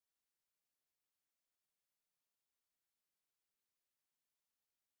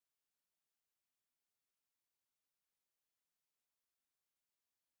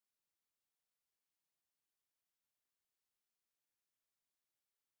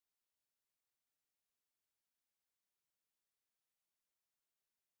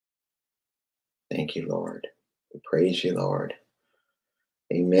Thank you, Lord. We praise you, Lord.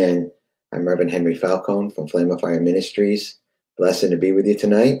 Amen. I'm Reverend Henry Falcone from Flame of Fire Ministries. Blessed to be with you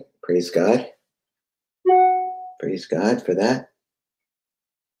tonight. Praise God. Praise God for that.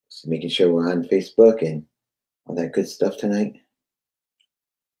 Just making sure we're on Facebook and all that good stuff tonight.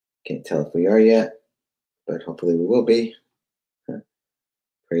 Can't tell if we are yet, but hopefully we will be.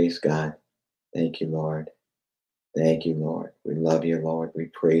 Praise God. Thank you, Lord. Thank you, Lord. We love you, Lord. We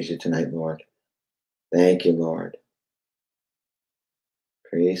praise you tonight, Lord. Thank you, Lord.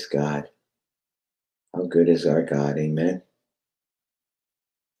 Praise God. How good is our God? Amen.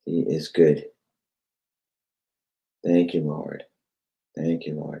 He is good. Thank you, Lord. Thank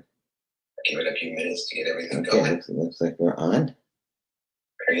you, Lord. Give it a few minutes to get everything going. Looks like we're on.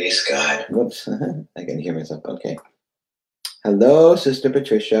 Praise God. Whoops. I can hear myself. Okay. Hello, Sister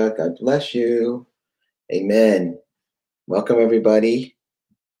Patricia. God bless you. Amen. Welcome, everybody.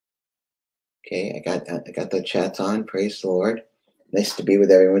 Okay, I got the chats on. Praise the Lord. Nice to be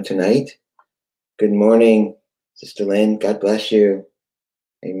with everyone tonight. Good morning, Sister Lynn. God bless you.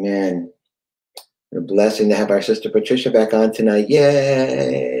 Amen. What a blessing to have our Sister Patricia back on tonight.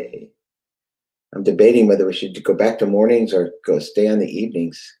 Yay! I'm debating whether we should go back to mornings or go stay on the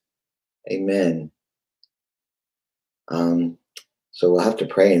evenings. Amen. So we'll have to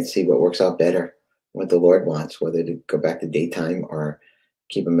pray and see what works out better, what the Lord wants, whether to go back to daytime or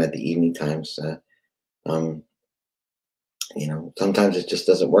keep them at the evening times. Sometimes it just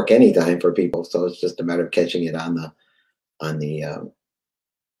doesn't work anytime for people, so it's just a matter of catching it on the what do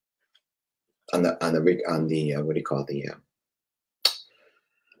you call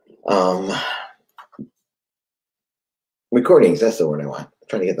recordings. That's the word I want. I'm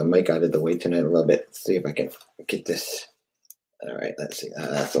trying to get the mic out of the way tonight a little bit. Let's see if I can get this. All right, let's see.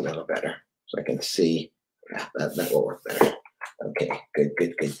 That's a little better, so I can see. That will work better. Okay,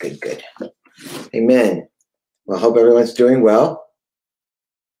 good. Amen. Well, I hope everyone's doing well.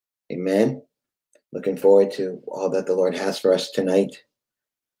 Amen. Looking forward to all that the Lord has for us tonight,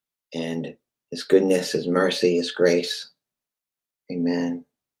 and His goodness, His mercy, His grace. Amen.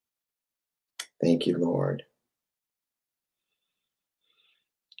 Thank you, Lord.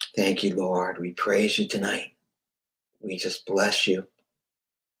 Thank you, Lord. We praise you tonight. We just bless you.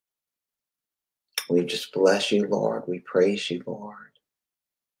 We just bless you, Lord. We praise you, Lord.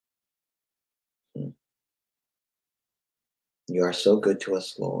 You are so good to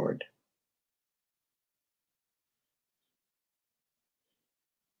us, Lord.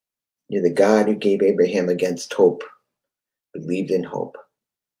 You're the God who gave Abraham against hope, believed in hope,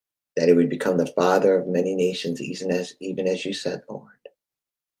 that he would become the father of many nations, even as you said, Lord.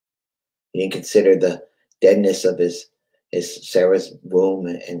 He didn't consider the deadness of his Sarah's womb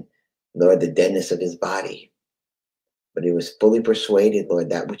and, Lord, the deadness of his body. But he was fully persuaded, Lord,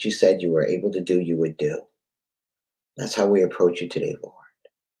 that what you said you were able to do, you would do. That's how we approach you today, Lord.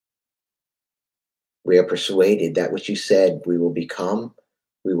 We are persuaded that what you said we will become,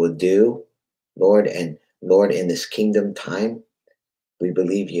 we will do, Lord, and Lord, in this kingdom time, we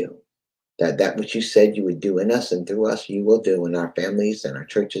believe you. That which you said you would do in us and through us, you will do in our families and our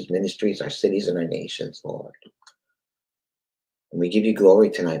churches, ministries, our cities, and our nations, Lord. And we give you glory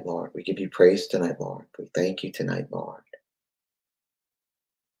tonight, Lord. We give you praise tonight, Lord. We thank you tonight, Lord.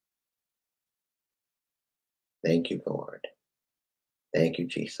 Thank you, Lord. Thank you,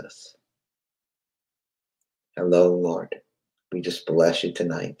 Jesus. Hello, Lord. We just bless you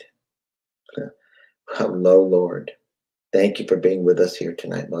tonight. Hello, Lord. Thank you for being with us here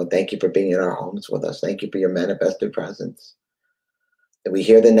tonight, Lord. Thank you for being in our homes with us. Thank you for your manifested presence. That we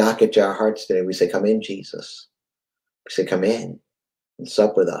hear the knock at our hearts today. We say, come in, Jesus. We say, come in and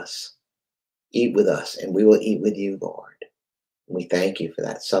sup with us. Eat with us, and we will eat with you, Lord. And we thank you for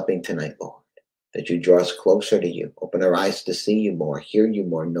that supping tonight, Lord. That you draw us closer to you. Open our eyes to see you more, hear you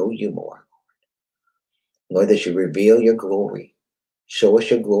more, know you more, Lord. Lord, that you reveal your glory. Show us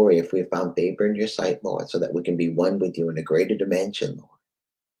your glory if we have found favor in your sight, Lord, so that we can be one with you in a greater dimension, Lord.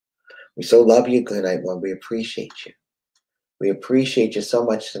 We so love you tonight, Lord. We appreciate you. We appreciate you so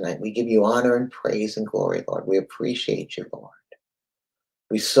much tonight. We give you honor and praise and glory, Lord. We appreciate you, Lord.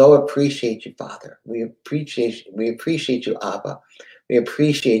 We so appreciate you, Father. We appreciate you, Abba. We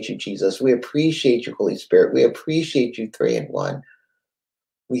appreciate you, Jesus. We appreciate you, Holy Spirit. We appreciate you, 3 in 1.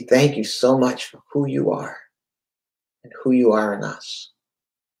 We thank you so much for who you are and who you are in us.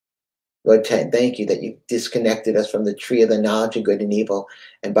 Lord, thank you that you've disconnected us from the tree of the knowledge of good and evil.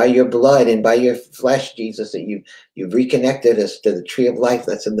 And by your blood and by your flesh, Jesus, that you've reconnected us to the tree of life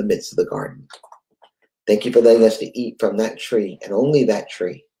that's in the midst of the garden. Thank you for letting us to eat from that tree and only that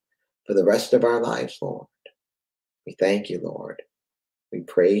tree for the rest of our lives, Lord. We thank you, Lord. We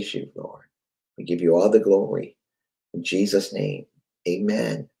praise you, Lord. We give you all the glory. In Jesus' name,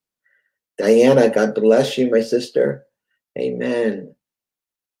 amen. Diana, God bless you, my sister. Amen.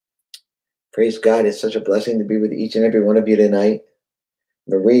 Praise God. It's such a blessing to be with each and every one of you tonight.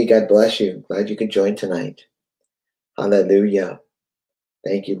 Marie, God bless you. Glad you could join tonight. Hallelujah.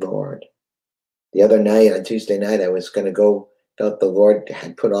 Thank you, Lord. The other night, on Tuesday night, I was going to go, felt the Lord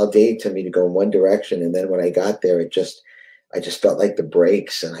had put all day to me to go in one direction. And then when I got there, I just felt like the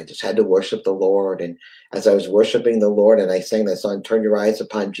brakes, and I just had to worship the Lord. And as I was worshiping the Lord, and I sang that song, Turn Your Eyes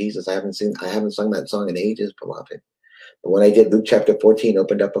Upon Jesus. I haven't sung that song in ages, beloved. But when I did, Luke chapter 14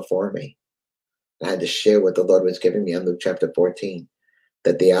 opened up before me. I had to share what the Lord was giving me on Luke chapter 14.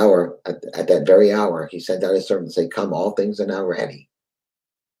 That the hour, at that very hour, he sent out his servant to say, come, all things are now ready.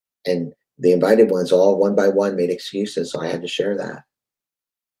 And the invited ones, all one by one, made excuses, so I had to share that.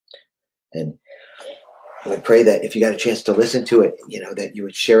 And I pray that if you got a chance to listen to it, that you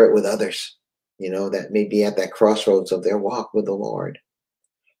would share it with others, that may be at that crossroads of their walk with the Lord.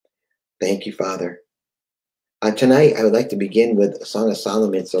 Thank you, Father. Tonight, I would like to begin with a Song of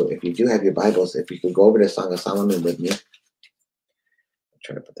Solomon. So if you do have your Bibles, if you could go over to Song of Solomon with me.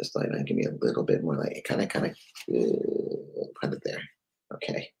 Try to put this light on, give me a little bit more light. Kind of put it there.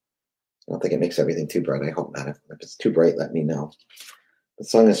 Okay. I don't think it makes everything too bright. I hope not. If it's too bright, let me know. The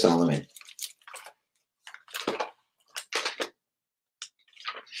Song of Solomon.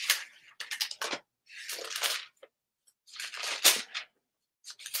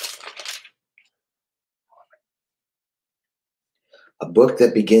 A book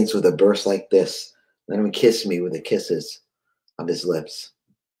that begins with a verse like this. Let him kiss me with the kisses of his lips.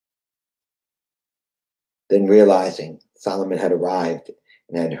 Then realizing Solomon had arrived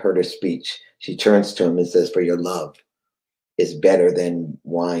and had heard her speech, she turns to him and says, for your love is better than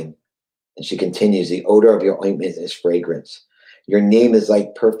wine. And she continues, the odor of your ointment is fragrance. Your name is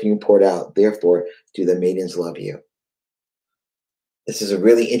like perfume poured out. Therefore, do the maidens love you. This is a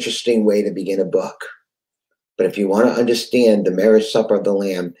really interesting way to begin a book. But if you want to understand the marriage supper of the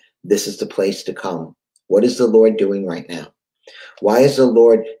Lamb, this is the place to come. What is the Lord doing right now? Why is the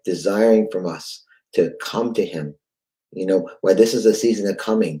Lord desiring from us to come to him? Why this is a season of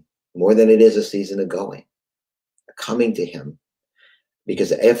coming more than it is a season of going. Coming to him.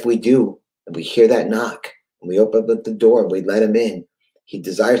 Because if we do, and we hear that knock, and we open up the door, and we let him in, he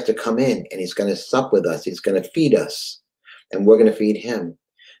desires to come in, and he's going to sup with us. He's going to feed us, and we're going to feed him.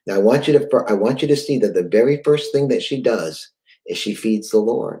 Now, I want you to see that the very first thing that she does is she feeds the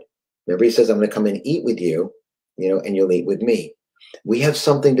Lord. Remember, he says, I'm going to come and eat with you, and you'll eat with me. We have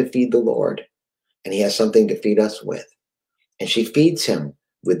something to feed the Lord, and he has something to feed us with. And she feeds him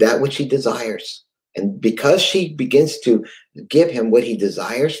with that which he desires. And because she begins to give him what he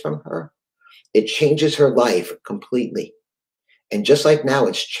desires from her, it changes her life completely. And just like now,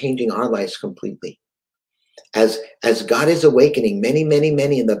 it's changing our lives completely. As God is awakening many, many,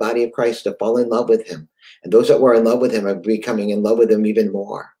 many in the body of Christ to fall in love with him. And those that were in love with him are becoming in love with him even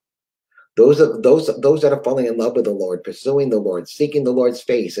more. Those that are falling in love with the Lord, pursuing the Lord, seeking the Lord's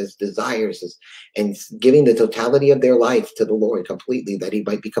face as desires, and giving the totality of their life to the Lord completely, that he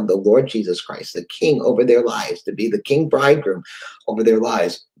might become the Lord Jesus Christ, the King over their lives, to be the King Bridegroom over their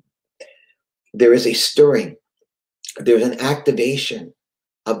lives. There is a stirring. There's an activation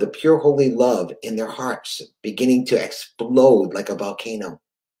of the pure holy love in their hearts beginning to explode like a volcano.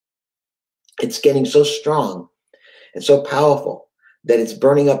 It's getting so strong and so powerful that it's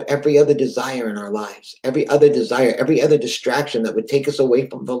burning up every other desire in our lives, every other desire, every other distraction that would take us away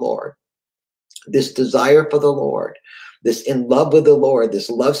from the Lord. This desire for the Lord, this in love with the Lord, this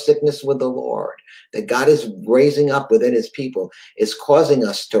love sickness with the Lord that God is raising up within his people is causing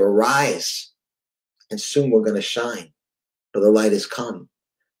us to arise. And soon we're going to shine, for the light has come.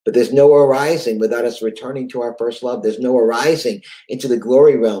 But there's no arising without us returning to our first love. There's no arising into the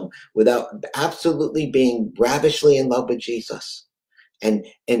glory realm without absolutely being ravishingly in love with Jesus. And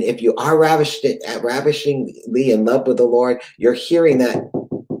if you are ravishingly in love with the Lord, you're hearing that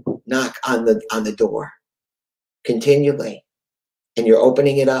knock on the door continually, and you're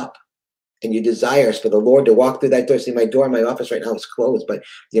opening it up, and your desires for the Lord to walk through that door. See, my door in my office right now is closed, but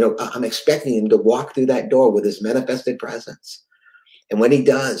I'm expecting him to walk through that door with his manifested presence. And when he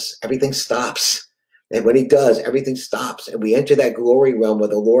does, everything stops. And when he does, everything stops. And we enter that glory realm where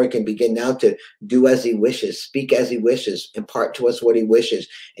the Lord can begin now to do as he wishes, speak as he wishes, impart to us what he wishes,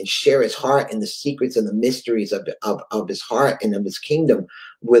 and share his heart and the secrets and the mysteries of his heart and of his kingdom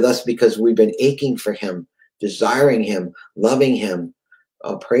with us, because we've been aching for him, desiring him, loving him.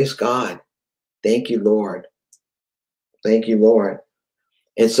 Oh, praise God. Thank you, Lord. Thank you, Lord.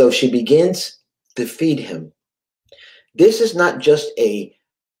 And so she begins to feed him. This is not just a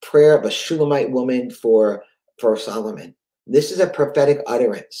prayer of a Shulamite woman for Solomon. This is a prophetic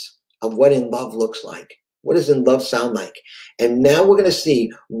utterance of what in love looks like. What does in love sound like? And now we're going to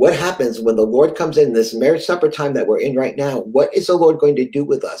see what happens when the Lord comes in this marriage supper time that we're in right now. What is the Lord going to do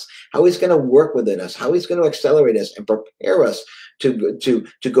with us? How he's going to work within us, how he's going to accelerate us and prepare us to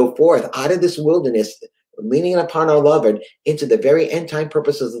go forth out of this wilderness, leaning upon our lover into the very end time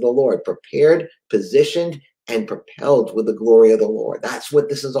purposes of the Lord, prepared, positioned, and propelled with the glory of the Lord. That's what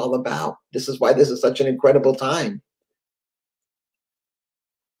this is all about. This is why this is such an incredible time.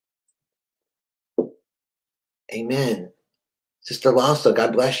 Amen. Sister Lassa,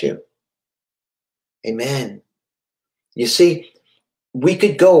 God bless you. Amen. You see, we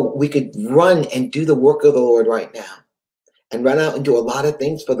could run and do the work of the Lord right now and run out and do a lot of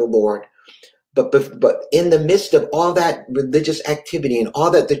things for the Lord. But in the midst of all that religious activity and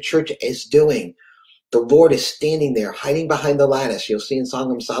all that the church is doing, the Lord is standing there, hiding behind the lattice. You'll see in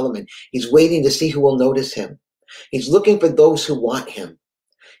Song of Solomon. He's waiting to see who will notice him. He's looking for those who want him.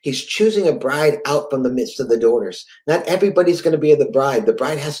 He's choosing a bride out from the midst of the daughters. Not everybody's going to be the bride. The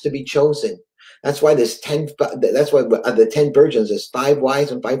bride has to be chosen. That's why there's 10. That's why the 10 virgins, there's 5 wise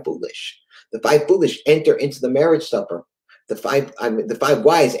and 5 foolish. The 5 foolish enter into the marriage supper. The 5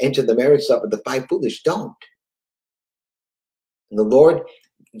 wise enter the marriage supper. The 5 foolish don't. And the Lord,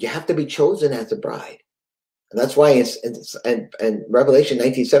 you have to be chosen as a bride. And that's why and Revelation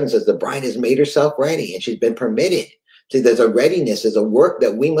 19:7 says the bride has made herself ready and she's been permitted. See, there's a readiness, there's a work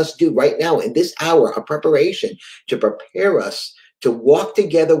that we must do right now in this hour, a preparation to prepare us to walk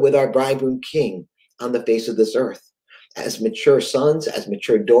together with our bridegroom king on the face of this earth. As mature sons, as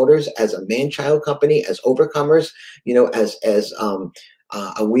mature daughters, as a man-child company, as overcomers, as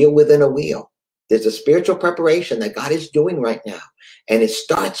a wheel within a wheel. There's a spiritual preparation that God is doing right now. And it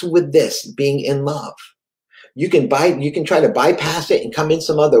starts with this, being in love. You can try to bypass it and come in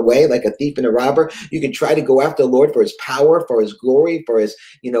some other way, like a thief and a robber. You can try to go after the Lord for his power, for his glory, for his,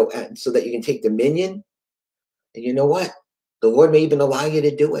 so that you can take dominion. And you know what? The Lord may even allow you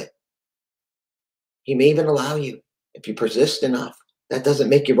to do it. He may even allow you if you persist enough. That doesn't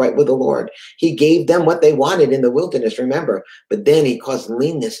make you right with the Lord. He gave them what they wanted in the wilderness, remember, but then he caused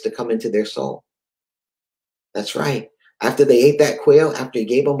leanness to come into their soul. That's right. After they ate that quail, after he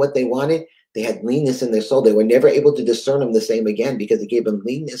gave them what they wanted, they had leanness in their soul. They were never able to discern him the same again because he gave them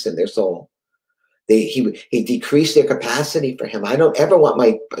leanness in their soul. He decreased their capacity for him. I don't ever want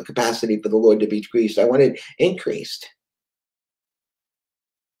my capacity for the Lord to be decreased. I want it increased.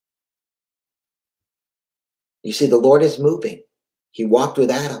 You see, the Lord is moving. He walked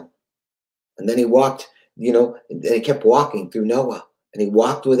with Adam. And then he walked, and he kept walking through Noah. And he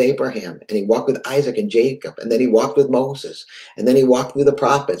walked with Abraham, and he walked with Isaac and Jacob, and then he walked with Moses, and then he walked with the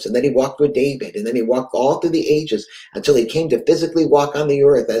prophets, and then he walked with David, and then he walked all through the ages until he came to physically walk on the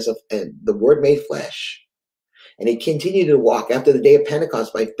earth and the Word made flesh. And he continued to walk after the day of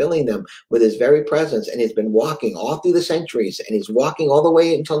Pentecost by filling them with his very presence, and he's been walking all through the centuries, and he's walking all the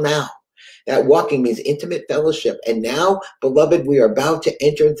way until now. That walking means intimate fellowship. And now, beloved, we are about to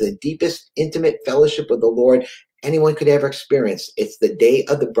enter into the deepest intimate fellowship with the Lord anyone could ever experience. It's the day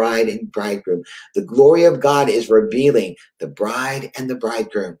of the bride and bridegroom. The glory of God is revealing the bride and the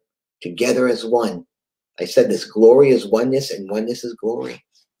bridegroom together as one. I said this, glory is oneness and oneness is glory.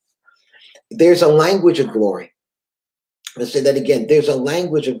 There's a language of glory. Let's say that again. There's a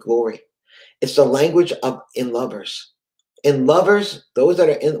language of glory. It's the language of in lovers. In lovers, those that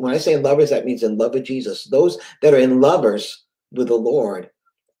are in, when I say in lovers, that means in love with Jesus. Those that are in lovers with the Lord,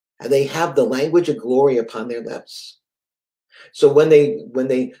 and they have the language of glory upon their lips. So when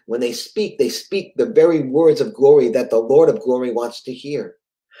they speak the very words of glory that the Lord of glory wants to hear.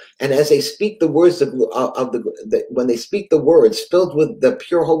 And as they speak the words when they speak the words filled with the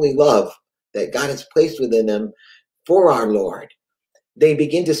pure holy love that God has placed within them for our Lord, they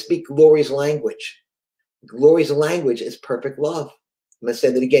begin to speak glory's language. Glory's language is perfect love. I'm going to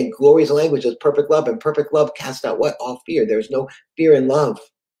say that again. Glory's language is perfect love, and perfect love casts out what? All fear. There's no fear in love.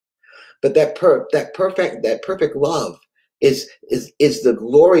 But that perfect love is the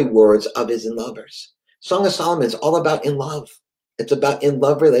glory words of his in lovers. Song of Solomon is all about in love. It's about in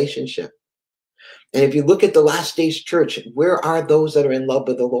love relationship. And if you look at the last days church, where are those that are in love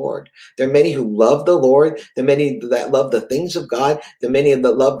with the Lord? There are many who love the Lord. There are many that love the things of God. There are many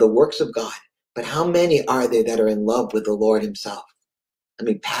that love the works of God. But how many are there that are in love with the Lord himself? I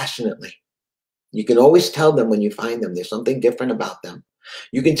mean, passionately. You can always tell them when you find them. There's something different about them.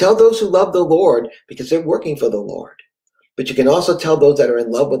 You can tell those who love the Lord because they're working for the Lord. But you can also tell those that are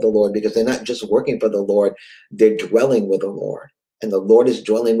in love with the Lord because they're not just working for the Lord, they're dwelling with the Lord. And the Lord is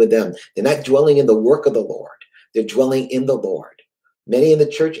dwelling with them. They're not dwelling in the work of the Lord. They're dwelling in the Lord. Many in the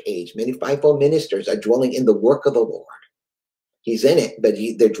church age, many fivefold ministers are dwelling in the work of the Lord. He's in it, but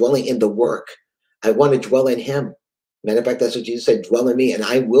they're dwelling in the work. I want to dwell in him. Matter of fact, that's what Jesus said, dwell in me and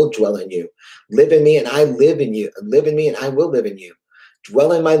I will dwell in you. Live in me and I live in you. Live in me and I will live in you.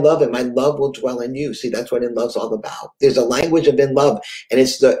 Dwell in my love and my love will dwell in you. See, that's what in love's all about. There's a language of in love, and I'm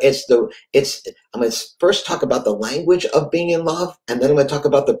going to first talk about the language of being in love, and then I'm going to talk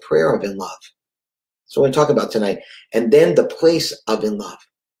about the prayer of in love. So we're going to talk about tonight, and then the place of in love.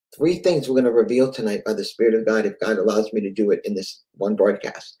 3 things we're going to reveal tonight by the Spirit of God, if God allows me to do it in this one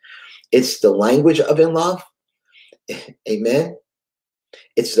broadcast. It's the language of in love. Amen.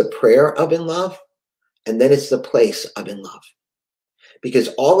 It's the prayer of in love, and then it's the place of in love. Because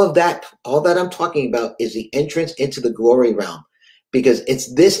all that I'm talking about is the entrance into the glory realm. Because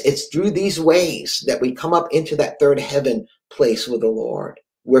it's through these ways that we come up into that third heaven place with the Lord,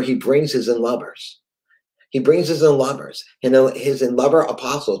 where he brings his in lovers. He brings his in lovers, and his in lover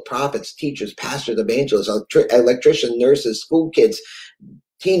apostles, prophets, teachers, pastors, evangelists, electricians, nurses, school kids,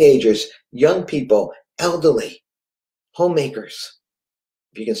 teenagers, young people, elderly, homemakers,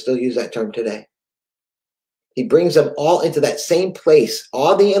 if you can still use that term today. He brings them all into that same place.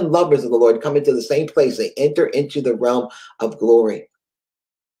 All the in lovers of the Lord come into the same place. They enter into the realm of glory.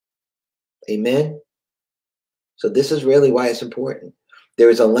 Amen. So this is really why it's important. There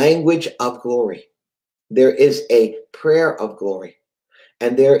is a language of glory. There is a prayer of glory.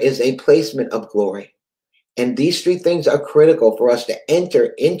 And there is a placement of glory. And these 3 things are critical for us to enter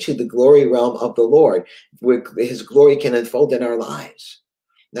into the glory realm of the Lord, where his glory can unfold in our lives.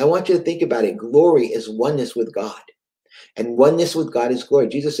 Now I want you to think about it. Glory is oneness with God. And oneness with God is glory.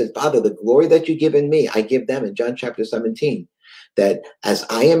 Jesus said, Father, the glory that you give in me, I give them in John chapter 17. That as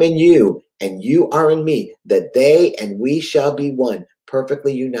I am in you and you are in me, that they and we shall be one,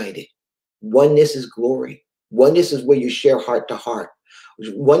 perfectly united. Oneness is glory. Oneness is where you share heart to heart.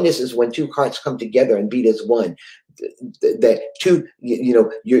 Oneness is when 2 hearts come together and beat as one. That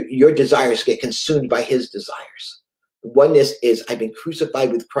your desires get consumed by his desires. Oneness is, I've been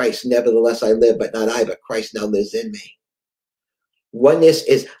crucified with Christ, nevertheless I live, but not I, but Christ now lives in me. Oneness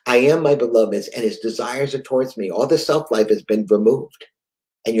is, I am my beloved's, and his desires are towards me. All the self-life has been removed,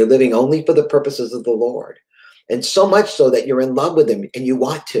 and you're living only for the purposes of the Lord. And so much so that you're in love with him, and you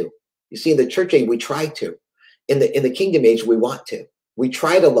want to. You see, in the church age, we try to. In the kingdom age, we want to. We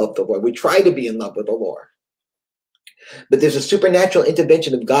try to love the Lord. We try to be in love with the Lord. But there's a supernatural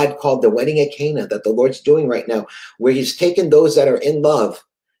intervention of God called the wedding at Cana that the Lord's doing right now, where he's taken those that are in love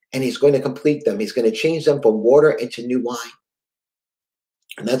and he's going to complete them. He's going to change them from water into new wine.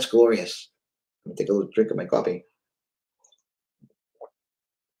 And that's glorious. Let me take a little drink of my coffee.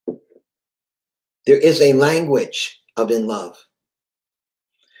 There is a language of in love.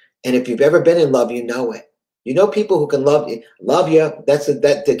 And if you've ever been in love, you know it. You know people who can love you. Love you. That's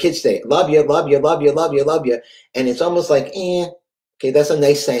that the kids say. Love you, love you, love you, love you, love you. And it's almost like, okay, that's a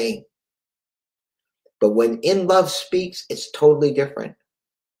nice saying. But when in love speaks, it's totally different.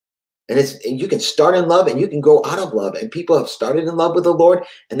 And you can start in love and you can go out of love. And people have started in love with the Lord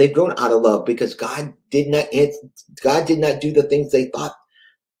and they've grown out of love because God did not do the things they thought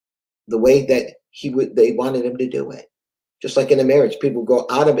the way that they wanted him to do it. Just like in a marriage, people go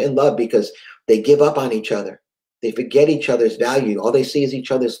out of in love because they give up on each other. They forget each other's value. All they see is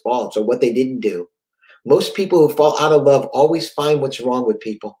each other's faults or what they didn't do. Most people who fall out of love always find what's wrong with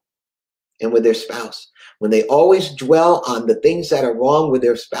people and with their spouse. When they always dwell on the things that are wrong with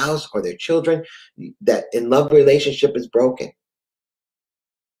their spouse or their children, that in love relationship is broken.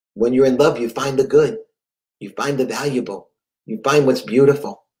 When you're in love, you find the good. You find the valuable. You find what's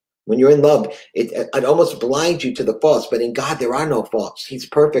beautiful. When you're in love, it almost blinds you to the faults, but in God, there are no faults. He's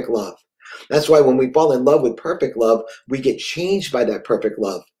perfect love. That's why when we fall in love with perfect love, we get changed by that perfect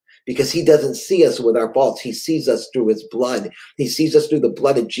love because he doesn't see us with our faults. He sees us through his blood. He sees us through the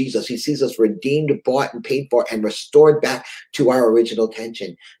blood of Jesus. He sees us redeemed, bought, and paid for, and restored back to our original tension.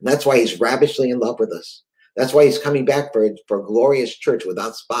 And that's why he's ravishly in love with us. That's why he's coming back for a glorious church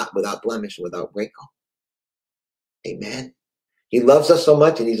without spot, without blemish, without wrinkle. Amen. He loves us so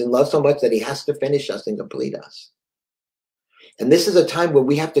much, and he's in love so much that he has to finish us and complete us. And this is a time where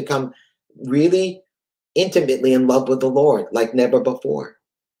we have to come really intimately in love with the Lord like never before.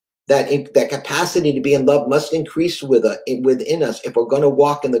 That capacity to be in love must increase within us if we're going to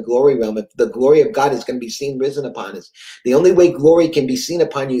walk in the glory realm, if the glory of God is going to be seen risen upon us. The only way glory can be seen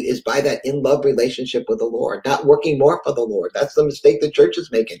upon you is by that in-love relationship with the Lord, not working more for the Lord. That's the mistake the church is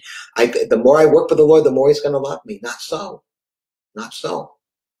making. The more I work for the Lord, the more he's going to love me. Not so. Not so.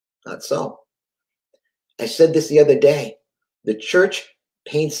 Not so. I said this the other day. The church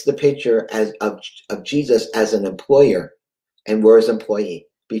paints the picture of Jesus as an employer and we're his employee.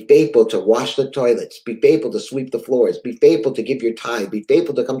 Be faithful to wash the toilets. Be faithful to sweep the floors. Be faithful to give your tithe. Be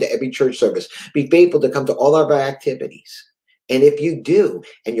faithful to come to every church service. Be faithful to come to all of our activities. And if you do,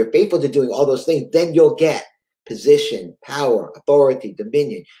 and you're faithful to doing all those things, then you'll get position, power, authority,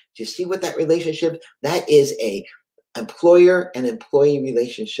 dominion. Do you see what that relationship? That is a employer and employee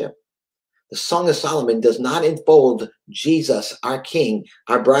relationship. The Song of Solomon does not enfold Jesus, our King,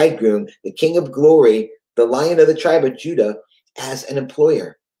 our bridegroom, the King of glory, the Lion of the tribe of Judah, as an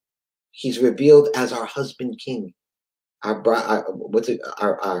employer. He's revealed as our husband king. I forgot what the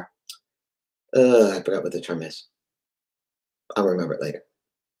term is. I'll remember it later.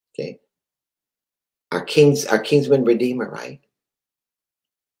 Okay. Our kinsman redeemer, right?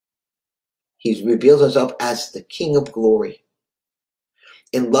 He reveals himself as the King of glory.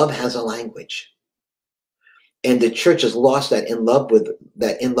 And love has a language. And the church has lost that in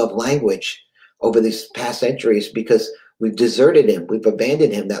love language over these past centuries because we've deserted him. We've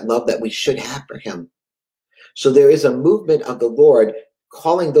abandoned him, that love that we should have for him. So there is a movement of the Lord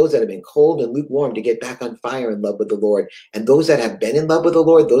calling those that have been cold and lukewarm to get back on fire in love with the Lord. And those that have been in love with the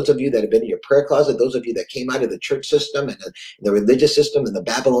Lord, those of you that have been in your prayer closet, those of you that came out of the church system and the religious system and the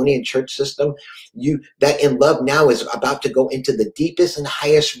Babylonian church system, that in love now is about to go into the deepest and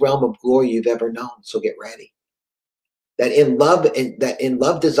highest realm of glory you've ever known. So get ready. That in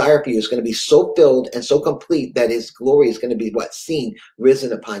love desire for you is going to be so filled and so complete that his glory is going to be seen,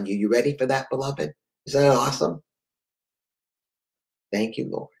 risen upon you. You ready for that, beloved? Isn't that awesome? Thank you,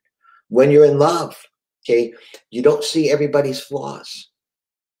 Lord. When you're in love, okay, you don't see everybody's flaws.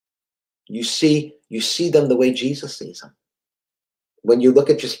 You see them the way Jesus sees them. When you look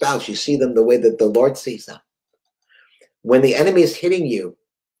at your spouse, you see them the way that the Lord sees them. When the enemy is hitting you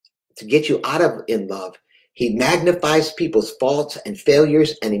to get you out of in love, he magnifies people's faults and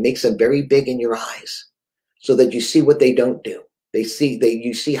failures, and he makes them very big in your eyes so that you see what they don't do. You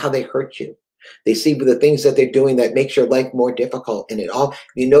see how they hurt you. They see the things that they're doing that makes your life more difficult. And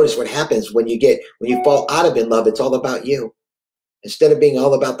you notice what happens when you fall out of in love, it's all about you. Instead of being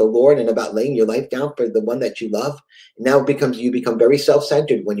all about the Lord and about laying your life down for the one that you love, now you become very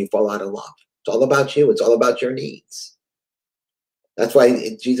self-centered when you fall out of love. It's all about you. It's all about your needs. That's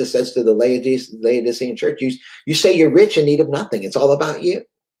why Jesus says to the Laodicean church, you say you're rich and need of nothing. It's all about you.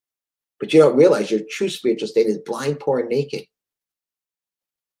 But you don't realize your true spiritual state is blind, poor, and naked.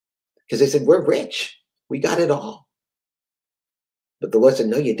 Because they said, we're rich. We got it all. But the Lord said,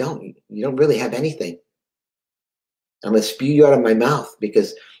 no, you don't. You don't really have anything. I'm going to spew you out of my mouth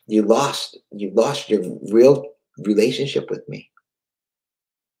because you lost your real relationship with me.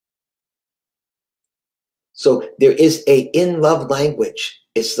 So there is a in-love language.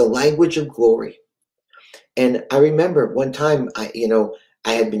 It's the language of glory. And I remember one time, I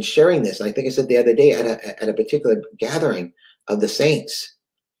had been sharing this. And I think I said the other day at a particular gathering of the saints.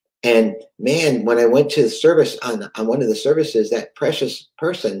 And man, when I went to the service on one of the services, that precious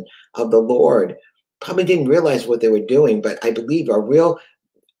person of the Lord probably didn't realize what they were doing. But I believe a real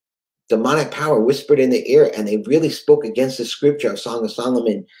demonic power whispered in their ear, and they really spoke against the scripture of Song of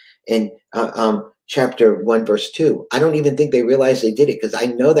Solomon in chapter 1, verse 2. I don't even think they realized they did it because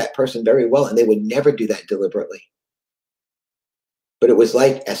I know that person very well, and they would never do that deliberately. But it was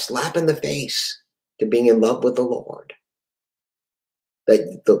like a slap in the face to being in love with the Lord.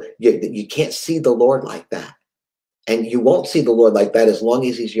 That you can't see the Lord like that. And you won't see the Lord like that as long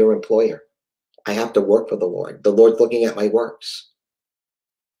as he's your employer. I have to work for the Lord. The Lord's looking at my works.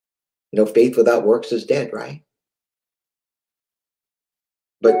 Faith without works is dead, right?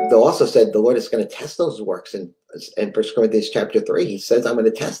 But they also said the Lord is going to test those works. In 1 Corinthians chapter 3, he says, I'm going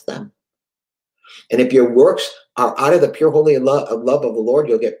to test them. And if your works are out of the pure holy love of the Lord,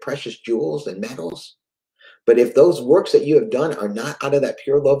 you'll get precious jewels and metals. But if those works that you have done are not out of that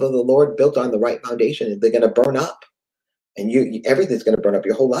pure love of the Lord, built on the right foundation, they're going to burn up. And everything's going to burn up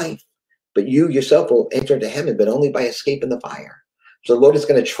your whole life. But you yourself will enter into heaven, but only by escaping the fire. So the Lord is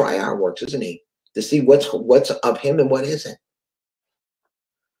going to try our works, isn't he? To see what's of him and what isn't.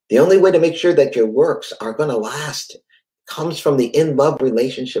 The only way to make sure that your works are going to last comes from the in-love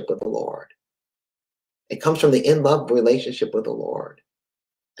relationship with the Lord. It comes from the in-love relationship with the Lord.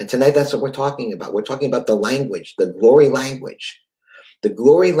 And tonight, that's what we're talking about. We're talking about the language, the glory language. The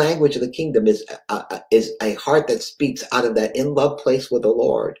glory language of the kingdom is a heart that speaks out of that in-love place with the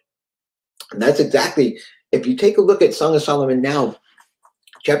Lord. And that's exactly, if you take a look at Song of Solomon now,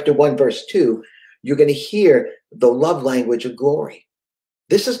 chapter 1, verse 2, you're going to hear the love language of glory.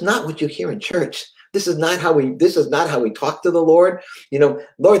 This is not what you hear in church. This is not how we talk to the Lord.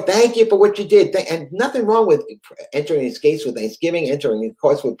 Lord, thank you for what you did. And nothing wrong with entering his gates with thanksgiving, entering his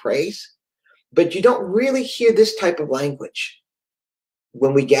courts with praise. But you don't really hear this type of language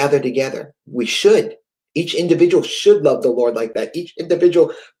when we gather together. We should. Each individual should love the Lord like that. Each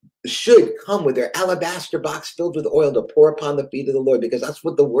individual should come with their alabaster box filled with oil to pour upon the feet of the Lord, because that's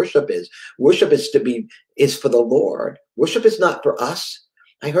what the worship is. Worship is for the Lord. Worship is not for us.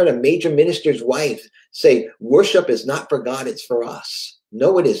 I heard a major minister's wife say, worship is not for God, it's for us.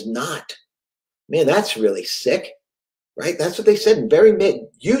 No, it is not. Man, that's really sick, right? That's what they said in very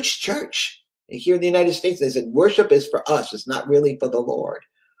huge church here in the United States. They said, worship is for us. It's not really for the Lord.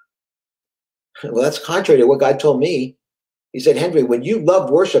 Well, that's contrary to what God told me. He said, Henry, when you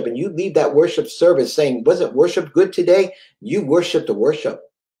love worship and you leave that worship service saying, wasn't worship good today? You worshiped the worship.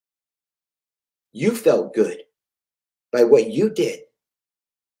 You felt good by what you did.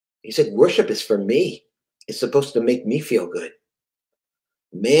 He said, worship is for me. It's supposed to make me feel good.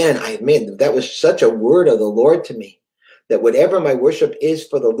 Man, that was such a word of the Lord to me, that whatever my worship is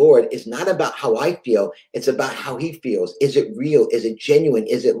for the Lord is not about how I feel. It's about how he feels. Is it real? Is it genuine?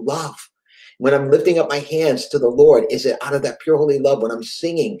 Is it love? When I'm lifting up my hands to the Lord, is it out of that pure holy love? When I'm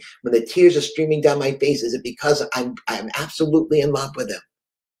singing, when the tears are streaming down my face, is it because I'm absolutely in love with him?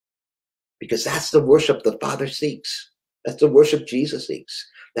 Because that's the worship the Father seeks. That's the worship Jesus seeks.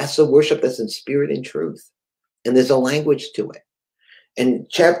 That's the worship that's in spirit and truth. And there's a language to it. And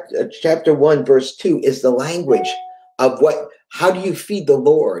chapter 1, verse 2 is the language of how do you feed the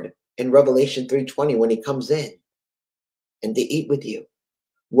Lord in Revelation 3:20 when he comes in and to eat with you?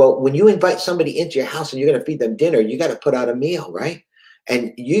 Well, when you invite somebody into your house and you're going to feed them dinner, you got to put out a meal, right?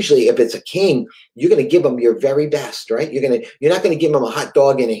 And usually if it's a king, you're going to give them your very best, right? You're not going to give them a hot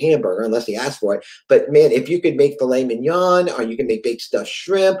dog and a hamburger unless he asks for it. But man, if you could make filet mignon, or you can make baked stuffed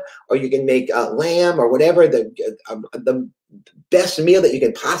shrimp, or you can make lamb or whatever, the best meal that you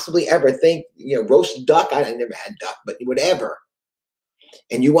can possibly ever think, roast duck. I never had duck, but whatever.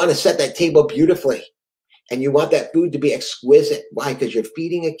 And you want to set that table beautifully. And you want that food to be exquisite. Why? Because you're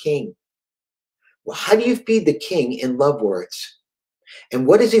feeding a king. Well, how do you feed the king in love words? And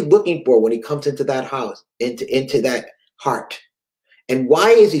what is he looking for when he comes into that house, into that heart? And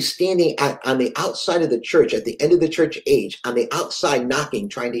why is he standing on the outside of the church, at the end of the church age, on the outside knocking,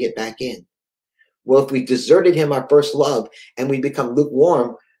 trying to get back in? Well, if we deserted him, our first love, and we become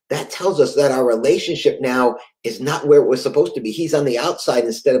lukewarm, that tells us that our relationship now is not where it was supposed to be. He's on the outside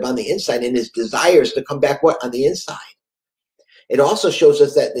instead of on the inside, and his desires to come back on the inside. It also shows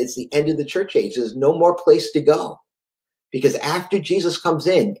us that it's the end of the church age. There's no more place to go, because after Jesus comes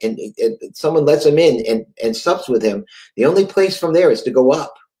in and someone lets him in and sups with him, the only place from there is to go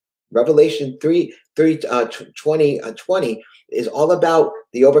up. Revelation 20 is all about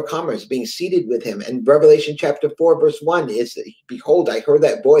the overcomers being seated with him. And Revelation chapter 4, verse 1 is, behold, I heard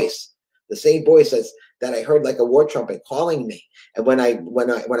that voice, the same voice that I heard like a war trumpet calling me. And when I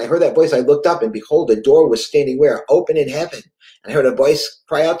heard that voice, I looked up, and behold, a door was standing where? Open in heaven. And I heard a voice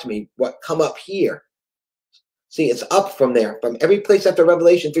cry out to me, "What? Come up here." See, it's up from there, from every place after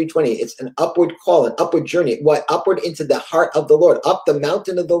Revelation 3:20. It's an upward call, an upward journey. What? Upward into the heart of the Lord, up the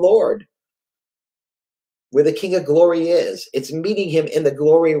mountain of the Lord, where the King of Glory is. It's meeting him in the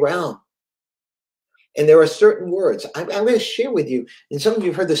glory realm. And there are certain words I'm going to share with you, and some of you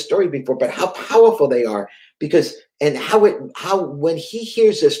have heard this story before, but how powerful they are, how when he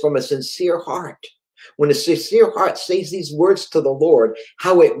hears this from a sincere heart, when a sincere heart says these words to the Lord,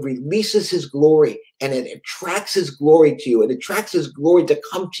 how it releases his glory, and it attracts his glory to you. It attracts his glory to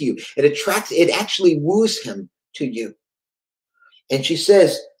come to you. It actually woos him to you. And she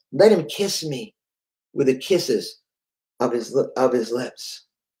says, let him kiss me with the kisses of his lips.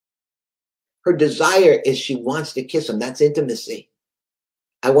 Her desire is she wants to kiss him. That's intimacy.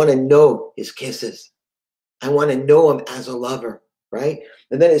 I want to know his kisses. I want to know him as a lover, right?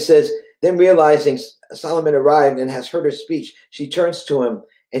 And then it says, then realizing Solomon arrived and has heard her speech, she turns to him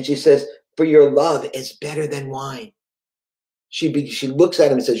and she says, for your love is better than wine. She looks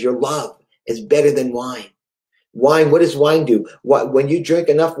at him and says, your love is better than wine. Wine, what does wine do? When you drink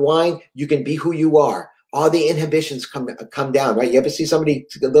enough wine, you can be who you are. All the inhibitions come down, right? You ever see somebody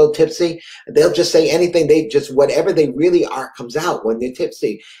a little tipsy? They'll just say anything. Whatever they really are comes out when they're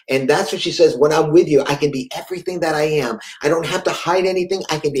tipsy. And that's what she says. When I'm with you, I can be everything that I am. I don't have to hide anything.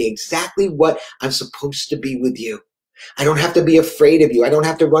 I can be exactly what I'm supposed to be with you. I don't have to be afraid of you. I don't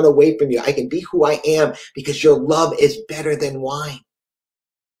have to run away from you. I can be who I am because your love is better than wine.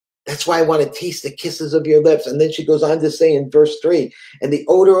 That's why I want to taste the kisses of your lips. And then she goes on to say in verse 3, and the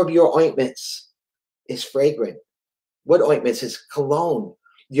odor of your ointments is fragrant. What ointments? Is cologne.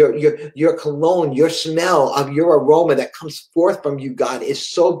 Your cologne, your smell of your aroma that comes forth from you, God, is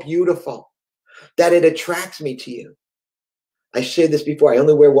so beautiful that it attracts me to you. I shared this before. I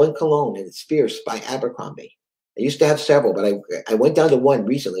only wear one cologne, and it's Fierce by Abercrombie. I used to have several, but I went down to one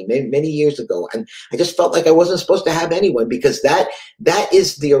recently, many years ago, and I just felt like I wasn't supposed to have anyone, because that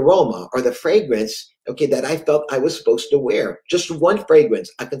is the aroma or the fragrance, okay, that I felt I was supposed to wear. Just one fragrance,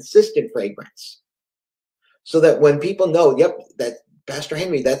 a consistent fragrance, so that when people know, yep, that Pastor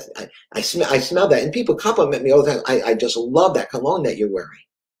Henry, that's I smell that, and people compliment me all the time. I just love that cologne that you're wearing,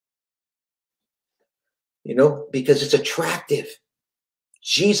 you know, because it's attractive.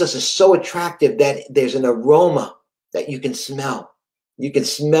 Jesus is so attractive that there's an aroma that you can smell. You can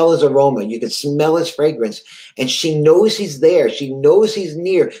smell his aroma. You can smell his fragrance. And she knows he's there. She knows he's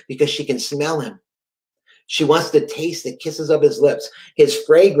near because she can smell him. She wants to taste the kisses of his lips. His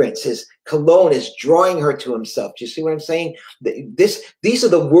fragrance, his cologne is drawing her to himself. Do you see what I'm saying? These are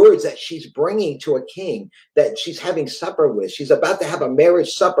the words that she's bringing to a king that she's having supper with. She's about to have a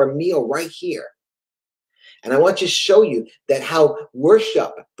marriage supper meal right here. And I want to show you that how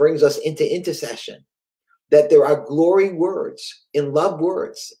worship brings us into intercession, that there are glory words, in love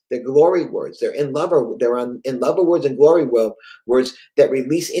words. They're glory words. They're in love words and glory words that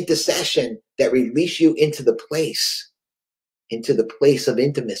release intercession, that release you into the place of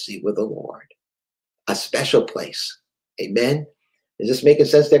intimacy with the Lord, a special place. Amen. Is this making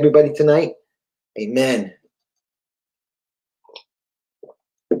sense to everybody tonight? Amen.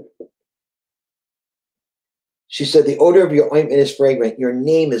 She said, the odor of your ointment is fragrant. Your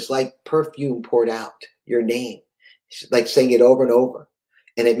name is like perfume poured out. Your name. She's like saying it over and over.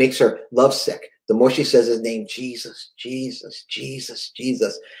 And it makes her lovesick. The more she says his name, Jesus, Jesus, Jesus,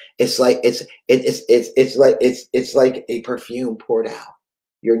 Jesus. It's like it's like a perfume poured out.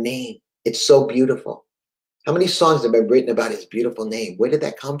 Your name. It's so beautiful. How many songs have been written about his beautiful name? Where did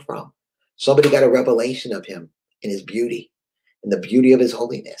that come from? Somebody got a revelation of him and his beauty and the beauty of his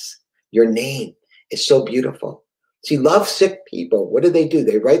holiness. Your name. It's so beautiful. See, love sick people. What do? They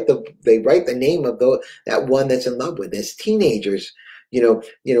write the name of that one that's in love with. As teenagers,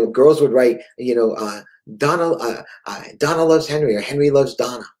 girls would write, Donna loves Henry, or Henry loves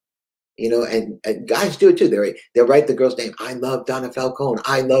Donna. And guys do it too. They'll write the girl's name. I love Donna Falcone.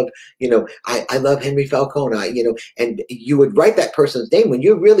 I love, I love Henry Falcone. And you would write that person's name. When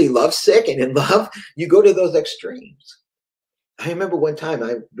you're really love sick and in love, you go to those extremes. I remember one time,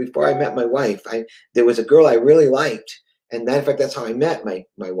 before I met my wife, there was a girl I really liked. And matter of fact, that's how I met my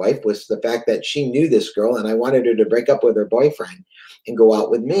wife, was the fact that she knew this girl, and I wanted her to break up with her boyfriend and go out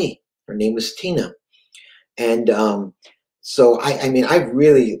with me. Her name was Tina. And so I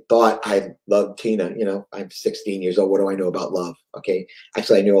really thought I loved Tina. I'm 16 years old. What do I know about love? Okay.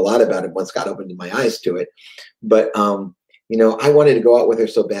 Actually, I knew a lot about it once God opened my eyes to it. But, I wanted to go out with her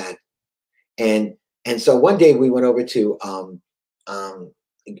so bad. And so one day we went over to,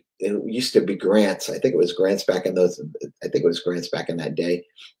 it used to be Grant's. I think it was Grant's back in that day,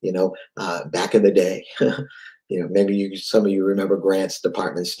 back in the day. Maybe some of you remember Grant's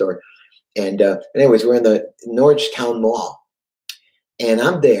department store. And anyways, we're in the Norristown Mall, and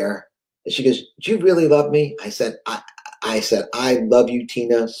I'm there, and she goes, "Do you really love me?" I said, I love you,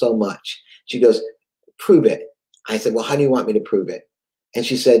 Tina, so much. She goes, "Prove it." I said, "Well, how do you want me to prove it?" And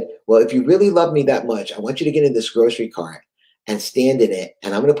she said, "Well, if you really love me that much, I want you to get in this grocery cart and stand in it,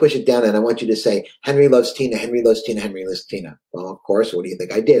 and I'm going to push it down, and I want you to say, Henry loves Tina, Henry loves Tina, Henry loves Tina." Well, of course, what do you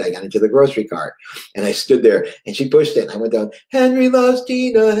think I did? I got into the grocery cart, and I stood there, and she pushed it, and I went down, Henry loves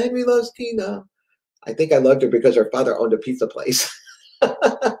Tina, Henry loves Tina. I think I loved her because her father owned a pizza place.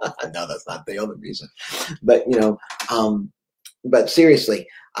 No, that's not the only reason. But, but seriously,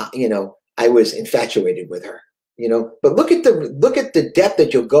 I was infatuated with her. But look at the depth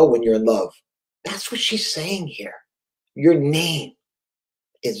that you'll go when you're in love. That's what she's saying here. Your name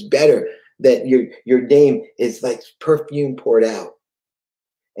is better. That your name is like perfume poured out.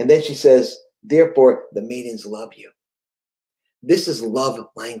 And then she says, therefore, the maidens love you. This is love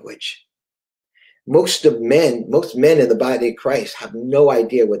language. Most men in the body of Christ have no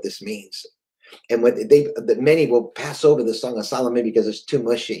idea what this means. And many will pass over the Song of Solomon because it's too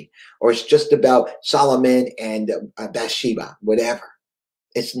mushy, or it's just about Solomon and Bathsheba, whatever.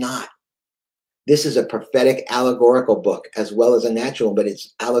 It's not. This is a prophetic allegorical book as well as a natural, but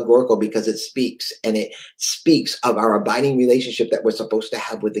it's allegorical because it speaks of our abiding relationship that we're supposed to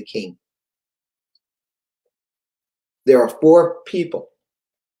have with the King. There are four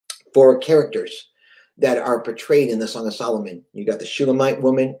characters that are portrayed in the Song of Solomon. You got the Shulamite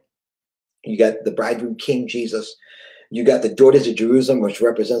woman, you got the bridegroom King Jesus, you got the daughters of Jerusalem, which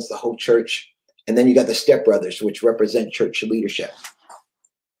represents the whole church, and then you got the stepbrothers, which represent church leadership.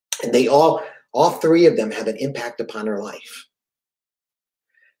 And they all three of them have an impact upon our life.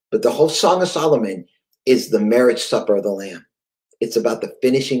 But the whole Song of Solomon is the marriage supper of the Lamb. It's about the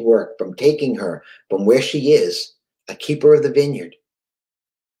finishing work, from taking her from where she is, a keeper of the vineyard,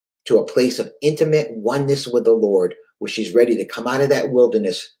 to a place of intimate oneness with the Lord, where she's ready to come out of that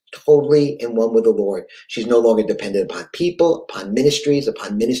wilderness totally in one with the Lord. She's no longer dependent upon people, upon ministries,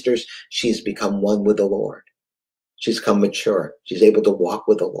 upon ministers. She's become one with the Lord. She's become mature. She's able to walk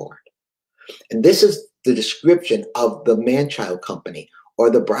with the Lord. And this is the description of the man-child company, or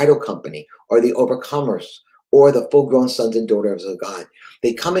the bridal company, or the overcomers, or the full-grown sons and daughters of God.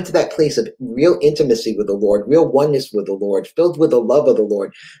 They come into that place of real intimacy with the Lord, real oneness with the Lord, filled with the love of the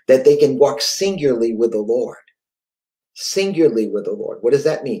Lord, that they can walk singularly with the Lord. Singularly with the Lord. What does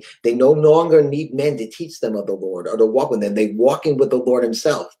that mean? They no longer need men to teach them of the Lord or to walk with them. They walking with the Lord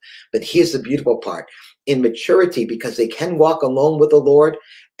himself. But here's the beautiful part. In maturity, because they can walk alone with the Lord,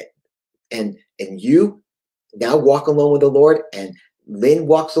 and you now walk along with the Lord, and Lynn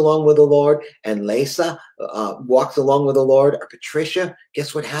walks along with the Lord, and Lisa walks along with the Lord, or Patricia,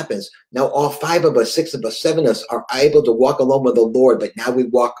 guess what happens? Now all 5 of us, 6 of us, 7 of us are able to walk along with the Lord, but now we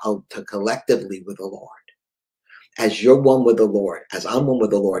walk out collectively with the Lord. As you're one with the Lord, as I'm one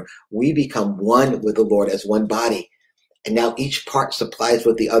with the Lord, we become one with the Lord as one body. And now each part supplies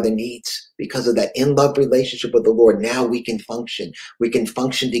what the other needs. Because of that in-love relationship with the Lord, now we can function. We can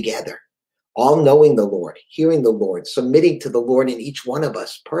function together. All knowing the Lord, hearing the Lord, submitting to the Lord in each one of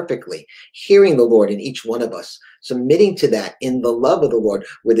us perfectly, hearing the Lord in each one of us, submitting to that in the love of the Lord,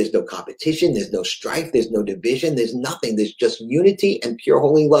 where there's no competition, there's no strife, there's no division, there's nothing. There's just unity and pure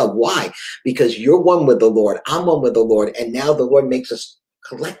holy love. Why? Because you're one with the Lord, I'm one with the Lord, and now the Lord makes us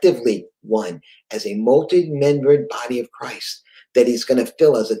collectively one as a multi-membered body of Christ, that he's going to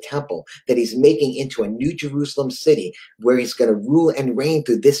fill as a temple, that he's making into a new Jerusalem city, where he's going to rule and reign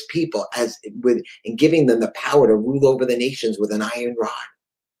through this people and giving them the power to rule over the nations with an iron rod,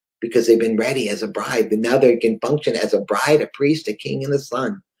 because they've been ready as a bride. And now they can function as a bride, a priest, a king, and a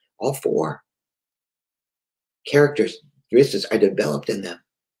son. All 4 characteristics are developed in them.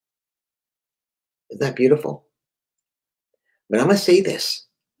 Isn't that beautiful? But I'm going to say this,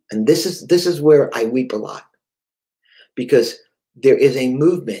 and this is where I weep a lot, because there is a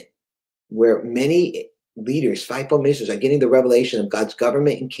movement where many leaders, fivefold ministers, are getting the revelation of God's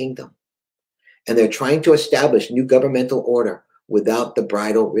government and kingdom. And they're trying to establish new governmental order without the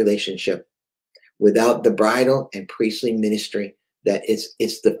bridal relationship, without the bridal and priestly ministry. That it's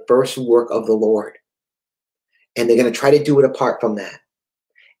the first work of the Lord. And they're going to try to do it apart from that.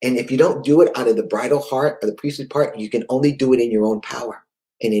 And if you don't do it out of the bridal heart or the priestly part, you can only do it in your own power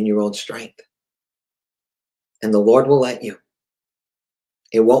and in your own strength. And the Lord will let you.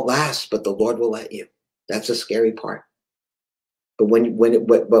 It won't last, but the Lord will let you. That's the scary part. But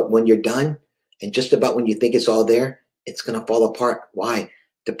when you're done, and just about when you think it's all there, it's going to fall apart. Why?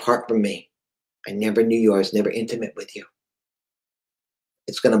 Depart from me. I never knew you. I was never intimate with you.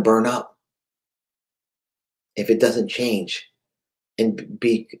 It's going to burn up if it doesn't change and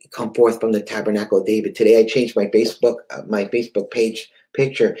come forth from the tabernacle of David. Today I changed my Facebook page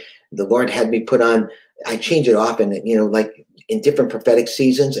picture. The Lord had me put on. I change it often, like in different prophetic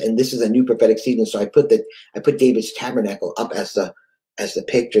seasons, and this is a new prophetic season. So I put David's tabernacle up as the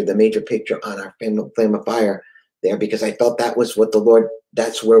picture, the major picture on our flame of fire there, because I felt that was what the Lord.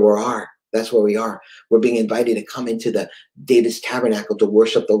 That's where we are. That's where we are. We're being invited to come into the David's tabernacle to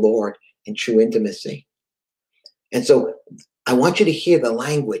worship the Lord in true intimacy. And so I want you to hear the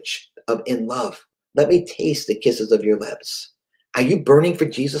language of in love. Let me taste the kisses of your lips. Are you burning for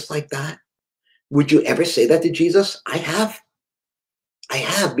Jesus like that? Would you ever say that to Jesus? I have,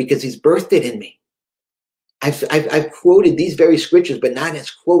 because he's birthed it in me. I've quoted these very scriptures, but not as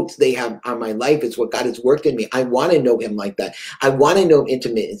quotes. They have on my life. It's what God has worked in me. I want to know him like that. I want to know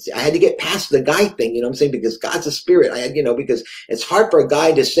intimacy. I had to get past the guy thing, you know what I'm saying? Because God's a spirit. Because it's hard for a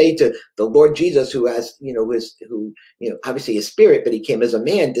guy to say to the Lord Jesus, who has, who obviously is spirit, but he came as a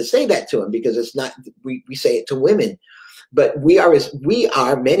man, to say that to him, because it's not, we say it to women, but we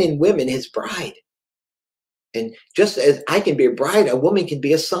are men and women, his bride. And just as I can be a bride, a woman can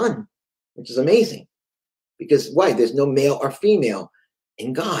be a son, which is amazing. Because why? There's no male or female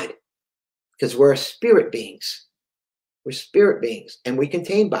in God, because we're spirit beings. We're spirit beings, and we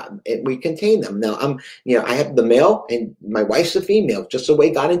contain them. Now I have the male, and my wife's a female, just the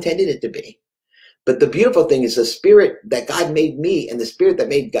way God intended it to be. But the beautiful thing is the spirit that God made me and the spirit that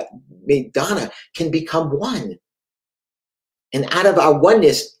made Donna can become one. And out of our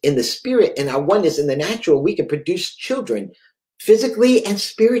oneness in the spirit and our oneness in the natural, we can produce children physically and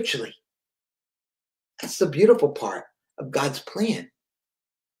spiritually. That's the beautiful part of God's plan.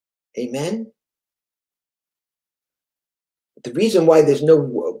 Amen. The reason why there's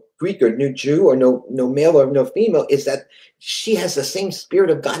no Greek or no Jew or no male or no female, is that she has the same spirit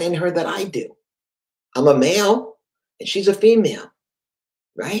of God in her that I do. I'm a male and she's a female,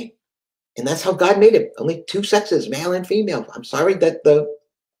 right? And that's how God made it. Only two sexes, male and female. I'm sorry that the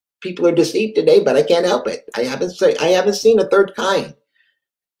people are deceived today, but I can't help it. I haven't seen a third kind.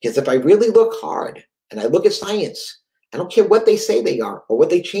 Because if I really look hard and I look at science, I don't care what they say they are or what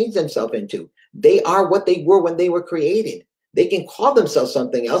they change themselves into. They are what they were when they were created. They can call themselves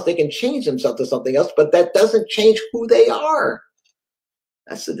something else. They can change themselves to something else, but that doesn't change who they are.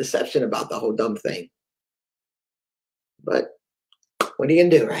 That's the deception about the whole dumb thing. But what are you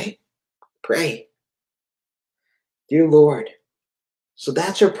going to do, right? Pray. Dear Lord. So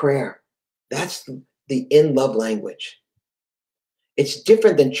that's your prayer. That's the in love language. It's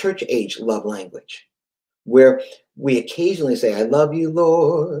different than church age love language, where we occasionally say, I love you,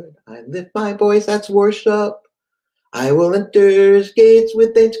 Lord. I lift my voice. That's worship. I will enter his gates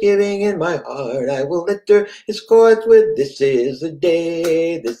with thanksgiving in my heart. I will enter his courts with, this is the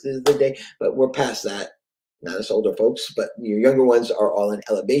day. This is the day. But we're past that. Not us older folks, but your younger ones are all in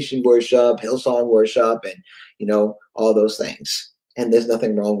elevation worship, Hillsong worship, and, all those things. And there's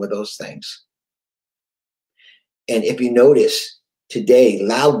nothing wrong with those things. And if you notice today,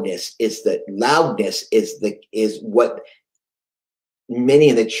 loudness is what many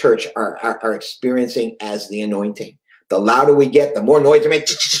in the church are experiencing as the anointing. The louder we get, the more noise we make,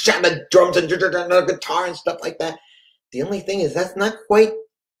 the drums and the guitar and stuff like that. The only thing is that's not quite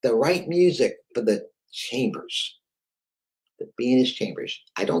the right music for the chambers, the being his chambers.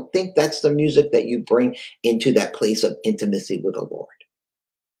 I don't think that's the music that you bring into that place of intimacy with the Lord.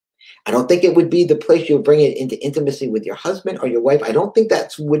 I don't think it would be the place you would bring it into intimacy with your husband or your wife. I don't think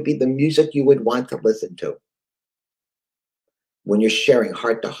that would be the music you would want to listen to when you're sharing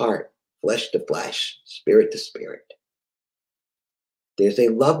heart to heart, flesh to flesh, spirit to spirit. There's a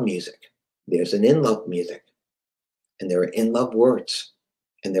love music. There's an in-love music. And there are in-love words.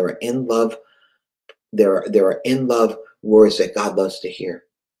 And there are in-love words that God loves to hear.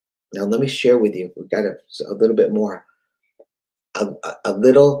 Now, let me share with you. We've got a little bit more. A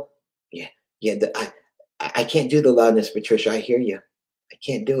little, yeah. I can't do the loudness, Patricia. I hear you. I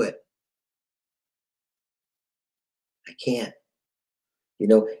can't do it. I can't.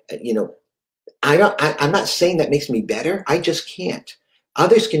 I'm not saying that makes me better. I just can't.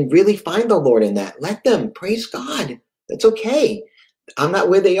 Others can really find the Lord in that. Let them. Praise God. That's okay. I'm not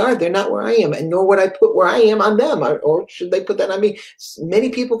where they are. They're not where I am. And nor would I put where I am on them. Or should they put that on me? Many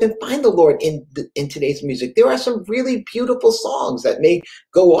people can find the Lord in today's music. There are some really beautiful songs that may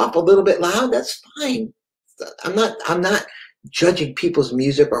go off a little bit loud. That's fine. I'm not judging people's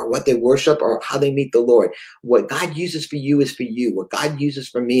music or what they worship or how they meet the Lord. What God uses for you is for you. What God uses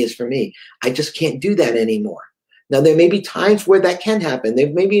for me is for me. I just can't do that anymore. Now, there may be times where that can happen.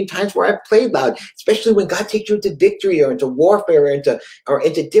 There may be times where I've played loud, especially when God takes you into victory or into warfare or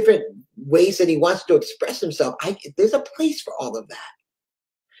into different ways that he wants to express himself. There's a place for all of that.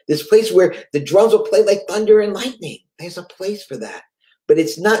 There's a place where the drums will play like thunder and lightning. There's a place for that. But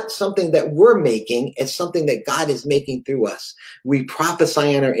it's not something that we're making. It's something that God is making through us. We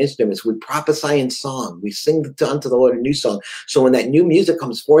prophesy on our instruments. We prophesy in song. We sing unto the Lord a new song. So when that new music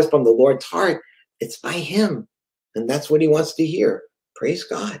comes forth from the Lord's heart, it's by him. And that's what he wants to hear. Praise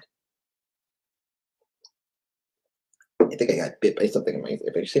God. I think I got bit by something.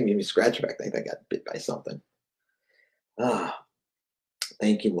 If I see me scratch back, I think I got bit by something.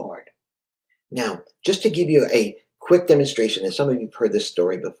 Thank you, Lord. Now, just to give you a quick demonstration, and some of you have heard this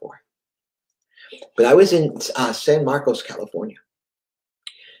story before, but I was in San Marcos, California,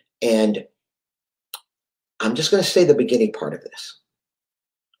 and I'm just going to say the beginning part of this.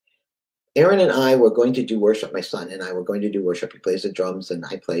 Aaron and I were going to do worship. My son and I were going to do worship. He plays the drums, and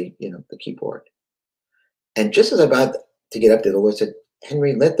I play, the keyboard. And just as I'm about to get up there, the Lord said,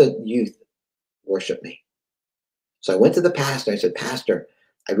 Henry, let the youth worship me. So I went to the pastor. I said, Pastor,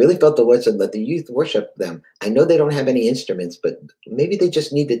 I really felt the Lord said, let the youth worship them. I know they don't have any instruments, but maybe they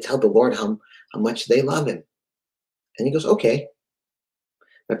just need to tell the Lord how much they love him. And he goes, okay.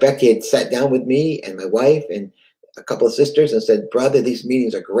 In fact, he had sat down with me and my wife and a couple of sisters and said, brother, these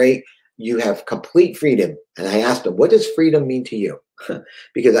meetings are great. You have complete freedom. And I asked him, what does freedom mean to you?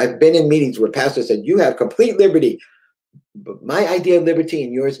 Because I've been in meetings where pastors said, you have complete liberty. But my idea of liberty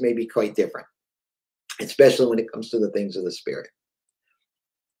and yours may be quite different, especially when it comes to the things of the Spirit.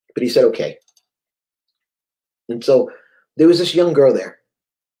 But he said, okay. And so there was this young girl there.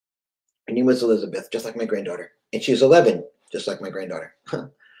 Her name was Elizabeth, just like my granddaughter. And she was 11, just like my granddaughter.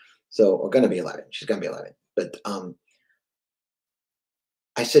 So we're going to be 11. She's going to be 11. But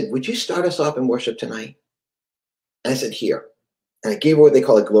I said, would you start us off in worship tonight? And I said, here. And I gave her what they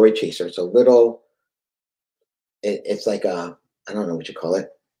call a glory chaser. It's a little, it's like a, I don't know what you call it.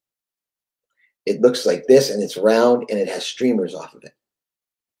 It looks like this, and it's round, and it has streamers off of it.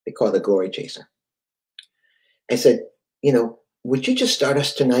 They call it a glory chaser. I said, would you just start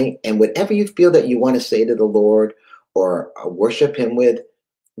us tonight? And whatever you feel that you want to say to the Lord or worship him with,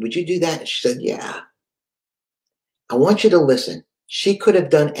 would you do that? And she said, yeah. I want you to listen. She could have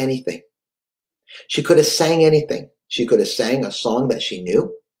done anything. She could have sang anything. She could have sang a song that she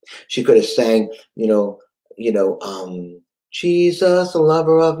knew. She could have sang, Jesus, the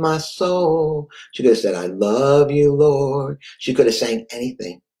lover of my soul. She could have said, I love you, Lord. She could have sang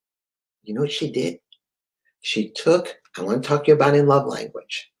anything. You know what she did? She took, I want to talk to you about in love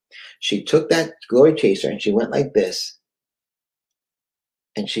language. She took that glory chaser and she went like this.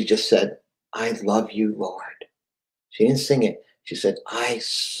 And she just said, I love you, Lord. She didn't sing it. She said, I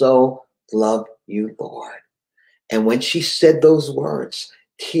so love you, Lord. And when she said those words,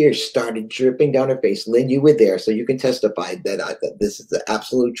 tears started dripping down her face. Lynn, you were there, so you can testify that this is the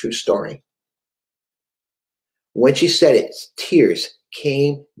absolute true story. When she said it, tears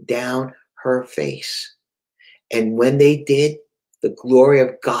came down her face. And when they did, the glory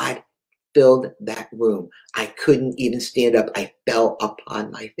of God filled that room. I couldn't even stand up. I fell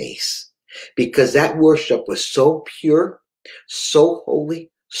upon my face because that worship was so pure, so holy,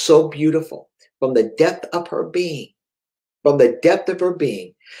 so beautiful. From the depth of her being,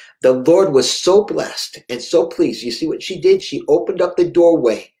 the Lord was so blessed and so pleased. You see what she did? She opened up the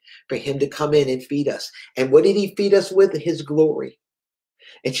doorway for him to come in and feed us. And what did he feed us with? His glory.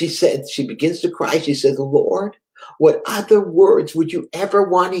 And she said, she begins to cry. She says, Lord, what other words would you ever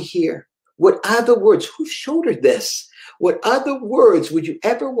want to hear? What other words? Who showed her this? What other words would you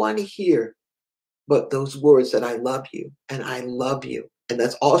ever want to hear but those words that I love you and I love you? And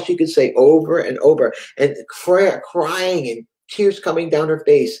that's all she could say over and over. And crying and tears coming down her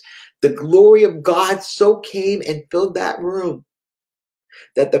face. The glory of God so came and filled that room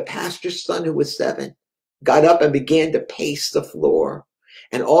that the pastor's son, who was 7, got up and began to pace the floor.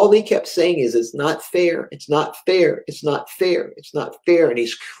 And all he kept saying is, it's not fair. It's not fair. It's not fair. It's not fair. And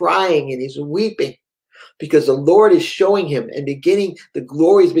he's crying and he's weeping because the Lord is showing him and the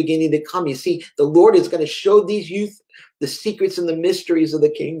glory is beginning to come. You see, the Lord is going to show these youth the secrets and the mysteries of the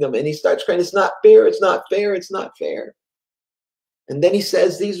kingdom. And he starts crying, it's not fair. It's not fair. It's not fair. And then he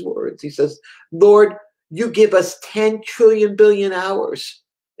says these words. He says, Lord, you give us 10 trillion billion hours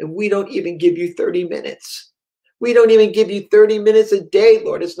and we don't even give you 30 minutes. We don't even give you 30 minutes a day,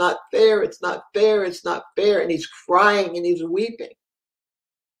 Lord. It's not fair. It's not fair. It's not fair. And he's crying and he's weeping.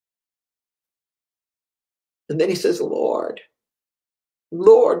 And then he says, Lord,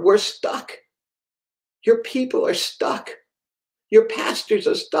 we're stuck. Your people are stuck. Your pastors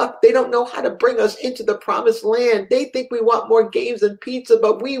are stuck. They don't know how to bring us into the promised land. They think we want more games and pizza,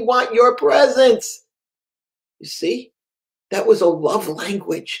 but we want your presence. You see? That was a love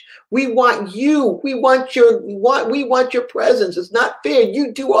language. We want you. We want your presence. It's not fair.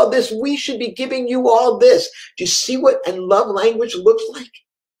 You do all this. We should be giving you all this. Do you see what a love language looks like?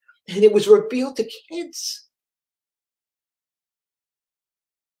 And it was revealed to kids.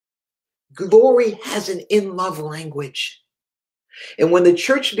 Glory has an in-love language. And when the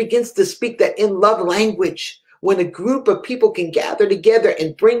church begins to speak that in-love language, when a group of people can gather together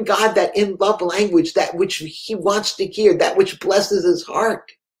and bring God that in-love language, that which he wants to hear, that which blesses his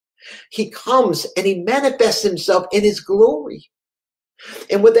heart, he comes and he manifests himself in his glory.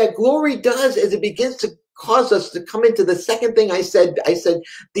 And what that glory does is it begins to cause us to come into the second thing I said,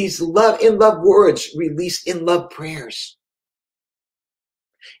 these in-love words release in-love prayers,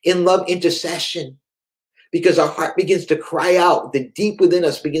 in-love intercession. Because our heart begins to cry out. The deep within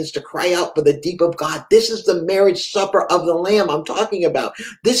us begins to cry out for the deep of God. This is the marriage supper of the Lamb I'm talking about.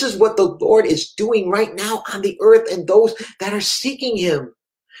 This is what the Lord is doing right now on the earth and those that are seeking him.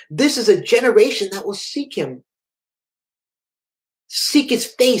 This is a generation that will seek him. Seek his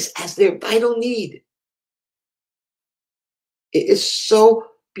face as their vital need. It is so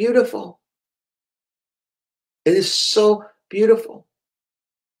beautiful. It is so beautiful.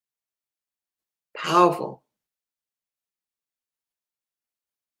 Powerful.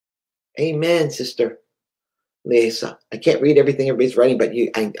 Amen, Sister Lisa. I can't read everything everybody's writing, but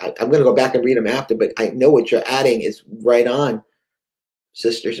I'm going to go back and read them after, but I know what you're adding is right on,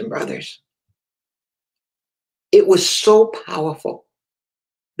 sisters and brothers. It was so powerful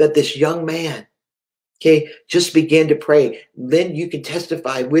that this young man, just began to pray. Lynn, you can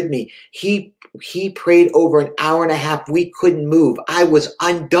testify with me. He prayed over an hour and a half. We couldn't move. I was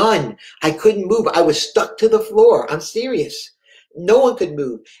undone. I couldn't move. I was stuck to the floor. I'm serious. No one could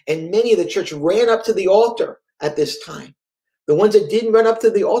move. And many of the church ran up to the altar at this time The ones that didn't run up to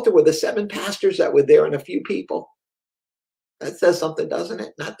the altar were the 7 pastors that were there and a few people. That says something, doesn't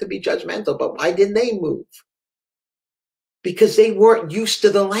it? Not to be judgmental, but why didn't they move? Because they weren't used to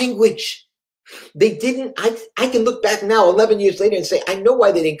the language. They didn't, I can look back now 11 years later and say, I know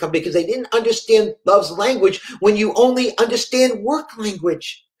why they didn't come, because they didn't understand love's language when you only understand work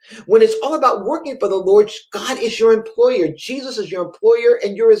language. When it's all about working for the Lord, God is your employer. Jesus is your employer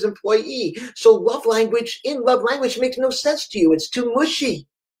and you're his employee. So love language makes no sense to you. It's too mushy.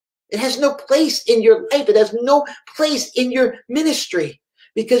 It has no place in your life. It has no place in your ministry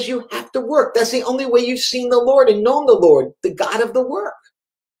because you have to work. That's the only way you've seen the Lord and known the Lord, the God of the work.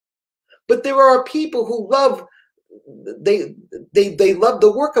 But there are people who love, they love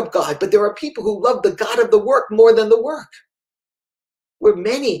the work of God, but there are people who love the God of the work more than the work. Where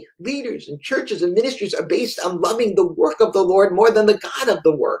many leaders and churches and ministries are based on loving the work of the Lord more than the God of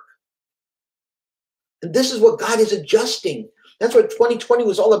the work. And this is what God is adjusting. That's what 2020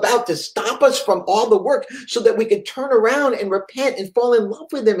 was all about, to stop us from all the work so that we could turn around and repent and fall in love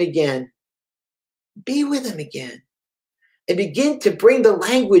with him again. Be with him again. And begin to bring the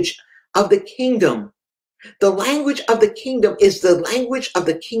language of the kingdom. The language of the kingdom is the language of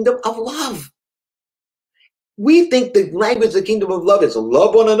the kingdom of love. We think the language of the kingdom of love is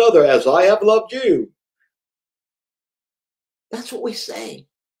love one another as I have loved you. That's what we say.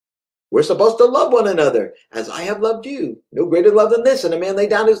 We're supposed to love one another as I have loved you. No greater love than this, and a man lay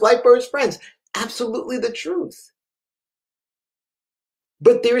down his life for his friends. Absolutely the truth.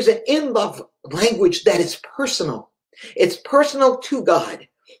 But there is an in-love language that is personal. It's personal to God,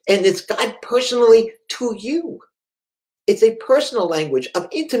 and it's God personally to you. It's a personal language of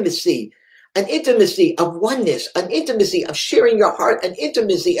intimacy, an intimacy of oneness, an intimacy of sharing your heart, an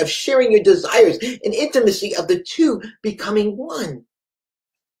intimacy of sharing your desires, an intimacy of the two becoming one.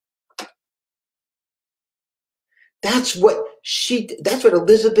 That's what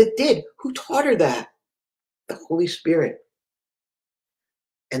Elizabeth did. Who taught her that? The Holy Spirit.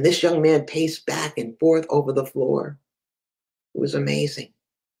 And this young man paced back and forth over the floor. It was amazing.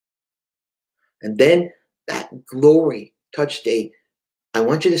 And then that glory touched I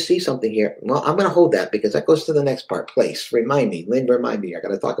want you to see something here. Well, I'm going to hold that because that goes to the next part. Place. Remind me. Lynn, remind me. I got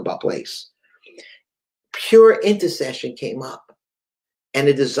to talk about place. Pure intercession came up. And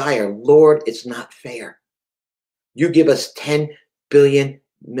a desire. Lord, it's not fair. You give us 10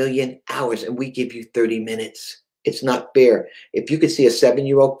 million hours and we give you 30 minutes. It's not fair. If you could see a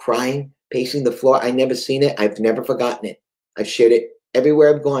 7-year-old crying, pacing the floor, I've never seen it. I've never forgotten it. I've shared it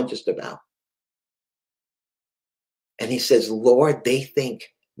everywhere I've gone just about. And he says, Lord, they think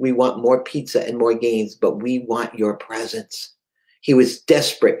we want more pizza and more gains, but we want your presence. He was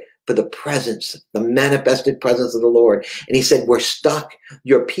desperate for the presence, the manifested presence of the Lord. And he said, we're stuck.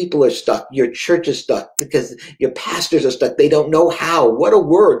 Your people are stuck. Your church is stuck because your pastors are stuck. They don't know how. What a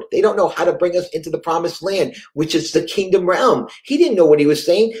word. They don't know how to bring us into the promised land, which is the kingdom realm. He didn't know what he was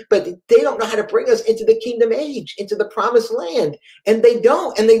saying, but they don't know how to bring us into the kingdom age, into the promised land. And they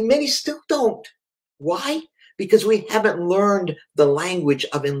don't. And many still don't. Why? Because we haven't learned the language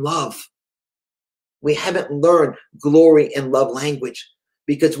of in love. We haven't learned glory and love language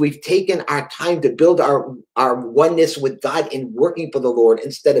because we've taken our time to build our oneness with God in working for the Lord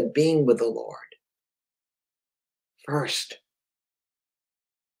instead of being with the Lord first.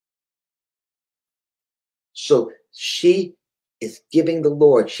 So she is giving the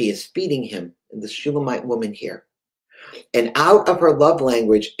Lord, she is feeding him, the Shulamite woman here. And out of her love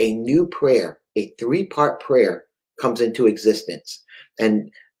language, a new prayer, a 3-part prayer comes into existence.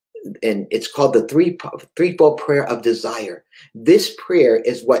 And it's called the threefold prayer of desire. This prayer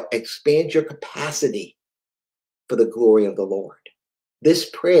is what expands your capacity for the glory of the Lord. This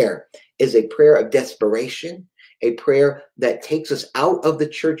prayer is a prayer of desperation, a prayer that takes us out of the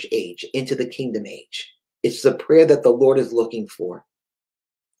church age into the kingdom age. It's the prayer that the Lord is looking for.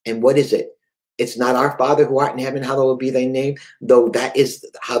 And what is it? It's not our Father who art in heaven, hallowed be thy name, though that is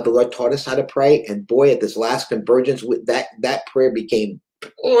how the Lord taught us how to pray. And boy, at this last convergence, that prayer became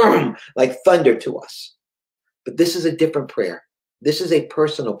like thunder to us. But this is a different prayer. This is a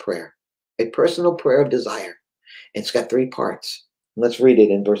personal prayer of desire. And it's got 3 parts. Let's read it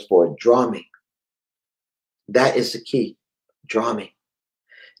in verse 4. Draw me. That is the key. Draw me.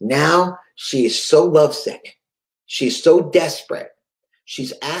 Now she is so lovesick. She's so desperate.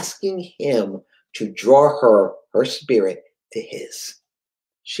 She's asking him to draw her spirit to his.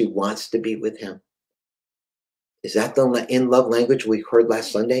 She wants to be with him. Is that the in love language we heard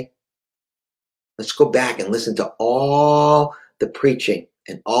last Sunday? Let's go back and listen to all the preaching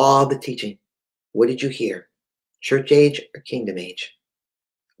and all the teaching. What did you hear? Church age or kingdom age?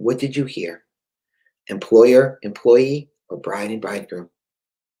 What did you hear? Employer, employee, or bride and bridegroom,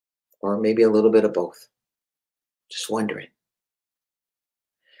 or maybe a little bit of both. Just wondering.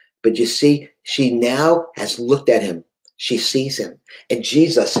 But you see, she now has looked at him. She sees him. And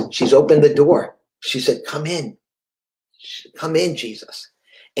Jesus, she's opened the door. She said, come in. Come in, Jesus.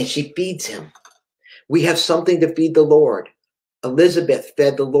 And she feeds him. We have something to feed the Lord. Elizabeth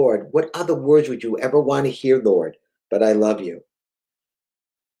fed the Lord. What other words would you ever want to hear, Lord? But I love you.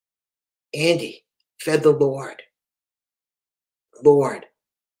 Andy fed the Lord. Lord,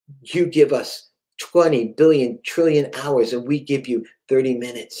 you give us 20 billion trillion hours and we give you 30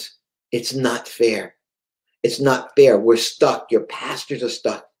 minutes. It's not fair. It's not fair. We're stuck. Your pastors are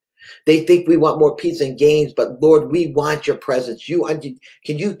stuck. They think we want more pizza and games, but Lord, we want your presence.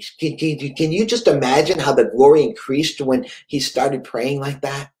 Can you just imagine how the glory increased when he started praying like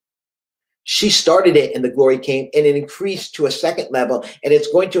that? She started it and the glory came, and it increased to a second level, and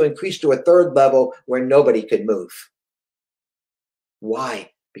it's going to increase to a third level where nobody could move.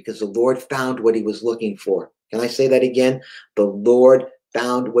 Why? Because the Lord found what he was looking for. Can I say that again? The Lord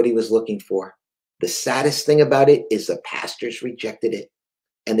found what he was looking for. The saddest thing about it is the pastors rejected it,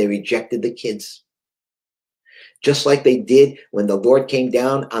 and they rejected the kids. Just like they did when the Lord came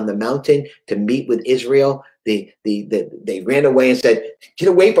down on the mountain to meet with Israel, they ran away and said, get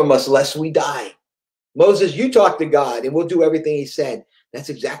away from us lest we die. Moses, you talk to God and we'll do everything he said. That's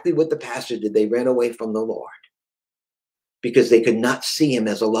exactly what the pastors did. They ran away from the Lord because they could not see him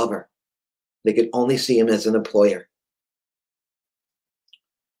as a lover. They could only see him as an employer.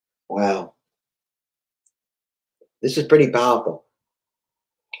 Wow. This is pretty powerful.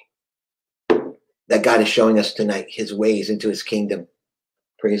 That God is showing us tonight his ways into his kingdom.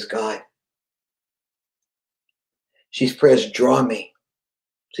 Praise God. She's prayers, draw me.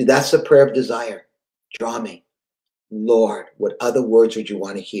 See, that's the prayer of desire. Draw me. Lord, what other words would you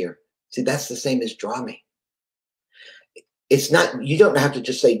want to hear? See, that's the same as draw me. It's not, you don't have to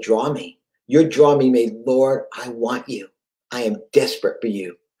just say, draw me. Your draw me may, Lord, I want you. I am desperate for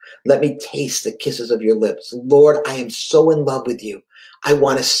you. Let me taste the kisses of your lips. Lord, I am so in love with you. I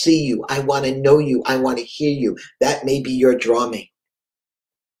want to see you. I want to know you. I want to hear you. That may be your draw me.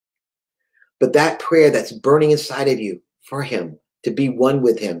 But that prayer that's burning inside of you for him, to be one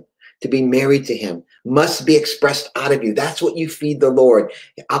with him, to be married to him, must be expressed out of you. That's what you feed the Lord.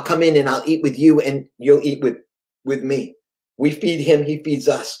 I'll come in and I'll eat with you and you'll eat with me. We feed him, he feeds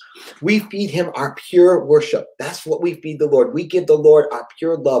us. We feed him our pure worship. That's what we feed the Lord. We give the Lord our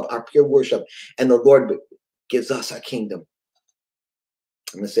pure love, our pure worship, and the Lord gives us our kingdom.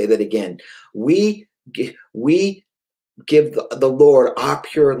 I'm going to say that again. We give the Lord our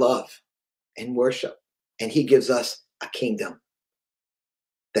pure love and worship, and he gives us a kingdom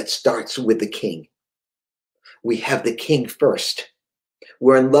that starts with the king. We have the king first.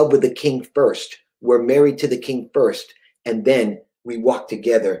 We're in love with the king first. We're married to the king first. And then we walk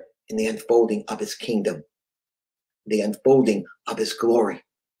together in the unfolding of his kingdom, the unfolding of his glory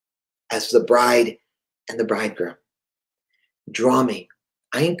as the bride and the bridegroom. Draw me.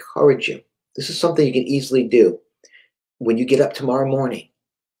 I encourage you. This is something you can easily do. When you get up tomorrow morning,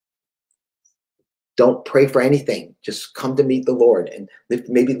 don't pray for anything. Just come to meet the Lord and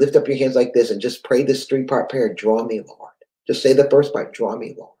maybe lift up your hands like this and just pray this 3-part prayer. Draw me, Lord. Just say the first part, draw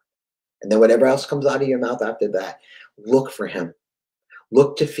me, Lord. And then whatever else comes out of your mouth after that, look for him.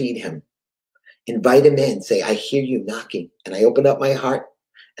 Look to feed him. Invite him in. Say, I hear you knocking. And I open up my heart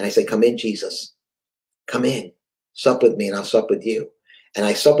and I say, come in, Jesus. Come in. Sup with me and I'll sup with you. And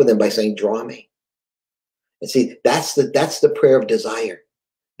I sup with him by saying, draw me. And see, that's the prayer of desire.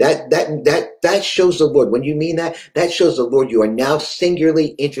 That shows the Lord. When you mean that, that shows the Lord you are now singularly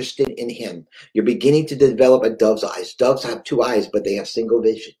interested in him. You're beginning to develop a dove's eyes. Doves have 2 eyes, but they have single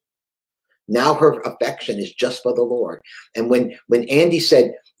vision. Now her affection is just for the Lord. And when Andy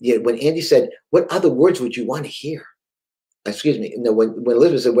said, what other words would you want to hear? Excuse me. No, when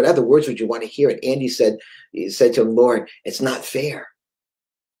Elizabeth said, what other words would you want to hear? And Andy said to him, Lord, it's not fair.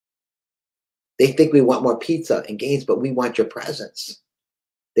 They think we want more pizza and games, but we want your presence.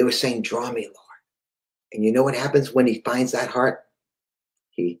 They were saying, draw me, Lord. And you know what happens when he finds that heart?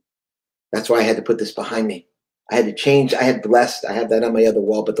 That's why I had to put this behind me. I had to change. I had blessed. I have that on my other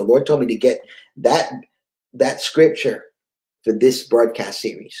wall. But the Lord told me to get that scripture for this broadcast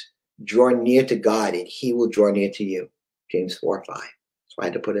series. Draw near to God and he will draw near to you. James 4:5. So I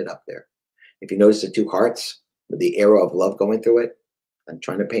had to put it up there. If you notice the 2 hearts with the arrow of love going through it, I'm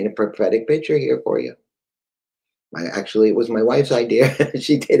trying to paint a prophetic picture here for you. Actually, it was my wife's idea.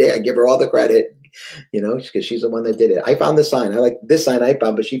 She did it. I give her all the credit, because she's the one that did it. I found the sign. I like this sign I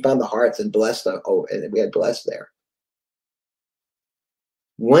found, but she found the hearts and blessed them. Oh, and we had blessed there.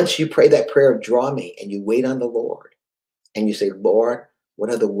 Once you pray that prayer of draw me and you wait on the Lord, And you say, Lord, what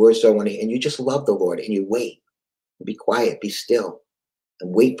are the words I want to hear? And you just love the Lord and you wait. Be quiet, be still,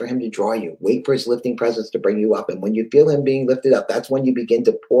 and wait for him to draw you. Wait for his lifting presence to bring you up. And when you feel him being lifted up, that's when you begin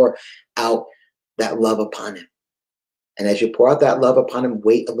to pour out that love upon him. And as you pour out that love upon him,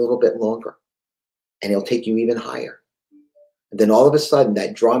 wait a little bit longer, and he'll take you even higher. And then all of a sudden,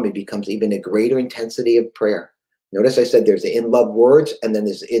 that drawing becomes even a greater intensity of prayer. Notice I said there's the in love words, and then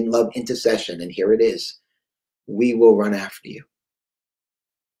there's the in love intercession. And here it is. We will run after you.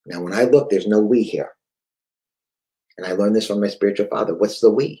 Now, when I look, there's no we here. And I learned this from my spiritual father. What's the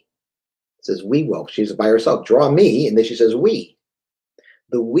we? It says we will. She's by herself. Draw me. And then she says we.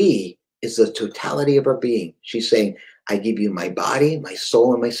 The we is the totality of her being. She's saying, I give you my body, my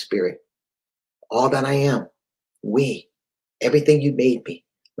soul, and my spirit. All that I am. We. Everything you made me.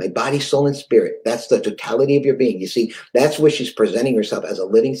 My body, soul, and spirit. That's the totality of your being. You see, that's where she's presenting herself as a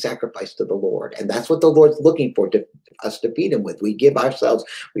living sacrifice to the Lord. And that's what the Lord's looking for us to feed him with. We give ourselves.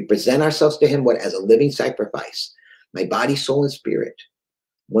 We present ourselves to him as a living sacrifice. My body, soul, and spirit.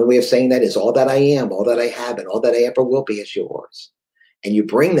 One way of saying that is all that I am, all that I have, and all that I ever will be is yours. And you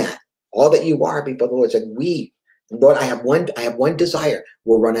bring that, all that you are before the Lord. Said, Lord, I have one desire.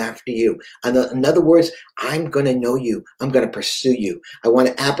 We'll run after you. In other words, I'm going to know you. I'm going to pursue you.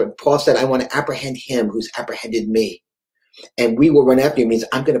 Paul said, I want to apprehend him who's apprehended me. And we will run after you means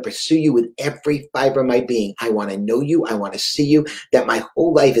I'm going to pursue you with every fiber of my being. I want to know you. I want to see you, that my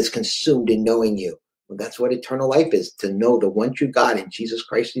whole life is consumed in knowing you. Well, that's what eternal life is, to know the one true God in Jesus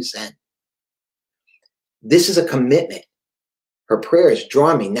Christ you sent. This is a commitment. Her prayer is,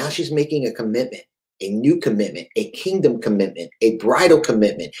 draw me. Now she's making a commitment, a new commitment, a kingdom commitment, a bridal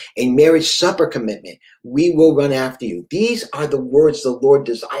commitment, a marriage supper commitment. We will run after you. These are the words the Lord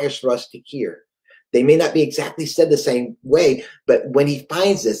desires for us to hear. They may not be exactly said the same way, but when he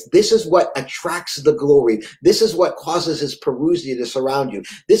finds this is what attracts the glory. This is what causes his perusia to surround you.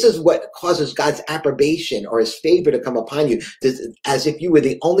 This is what causes God's approbation or his favor to come upon you, as if you were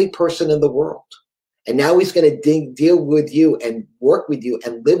the only person in the world. And now he's going to deal with you and work with you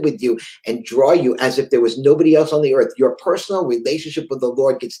and live with you and draw you as if there was nobody else on the earth. Your personal relationship with the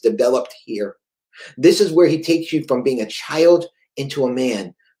Lord gets developed here. This is where he takes you from being a child into a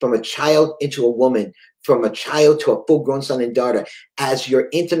man, from a child into a woman, from a child to a full-grown son and daughter, as your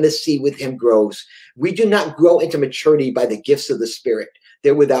intimacy with him grows. We do not grow into maturity by the gifts of the Spirit.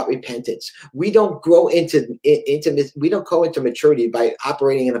 They're without repentance. We don't grow into maturity by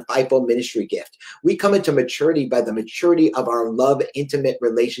operating in a fivefold ministry gift. We come into maturity by the maturity of our love, intimate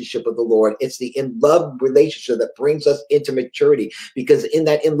relationship with the Lord. It's the in-love relationship that brings us into maturity, because in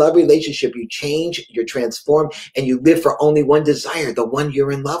that in-love relationship, you change, you're transformed, and you live for only one desire, the one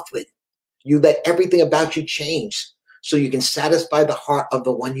you're in love with. You let everything about you change so you can satisfy the heart of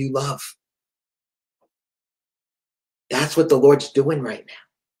the one you love. That's what the Lord's doing right now.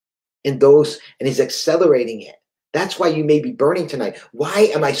 And he's accelerating it. That's why you may be burning tonight. Why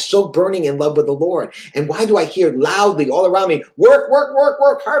am I so burning in love with the Lord? And why do I hear loudly all around me, work, work, work,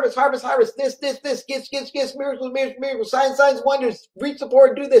 work, harvest, harvest, harvest, this, gifts, miracles, miracles, signs, wonders, reach the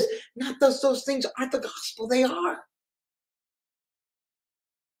poor, do this. Not those things aren't the gospel. They are.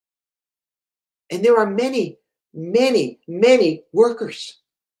 And there are many, many, many workers,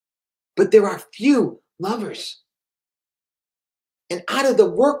 but there are few lovers. And out of the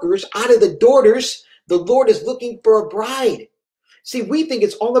workers, out of the daughters, the Lord is looking for a bride. See, we think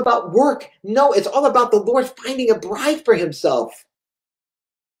it's all about work. No, it's all about the Lord finding a bride for himself.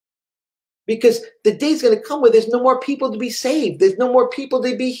 Because the day's going to come where there's no more people to be saved. There's no more people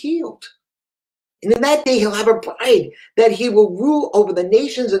to be healed. And in that day, he'll have a bride that he will rule over the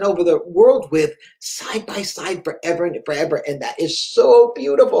nations and over the world with, side by side, forever and forever. And that is so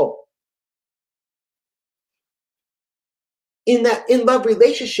beautiful. In that in-love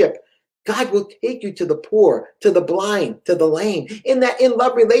relationship, God will take you to the poor, to the blind, to the lame. In that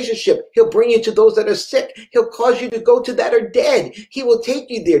in-love relationship, he'll bring you to those that are sick. He'll cause you to go to that are dead. He will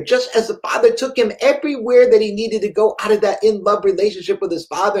take you there, just as the Father took him everywhere that he needed to go out of that in-love relationship with his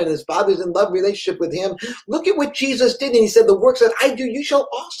Father, and his Father's in-love relationship with him. Look at what Jesus did, and he said, the works that I do, you shall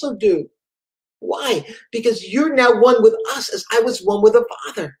also do. Why? Because you're now one with us as I was one with the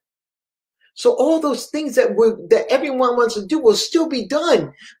Father. So all those things that everyone wants to do will still be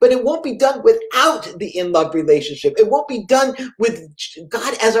done, but it won't be done without the in-love relationship. It won't be done with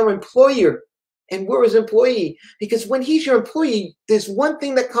God as our employer and we're his employee. Because when he's your employee, there's one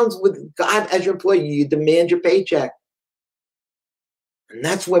thing that comes with God as your employee. You demand your paycheck. And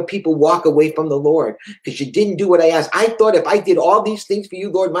that's where people walk away from the Lord, because you didn't do what I asked. I thought if I did all these things for you,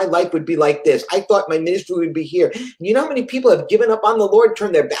 Lord, my life would be like this. I thought my ministry would be here. You know how many people have given up on the Lord,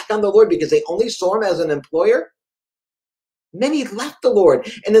 turned their back on the Lord because they only saw him as an employer? Many left the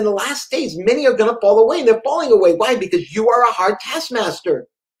Lord. And in the last days, many are going to fall away. And they're falling away. Why? Because you are a hard taskmaster.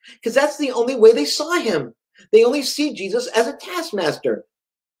 Because that's the only way they saw him. They only see Jesus as a taskmaster.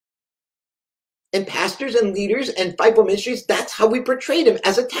 And pastors and leaders and fivefold ministries, that's how we portrayed him,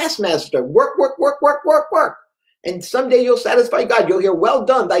 as a taskmaster. Work, work, work, work, work, work. And someday you'll satisfy God. You'll hear, well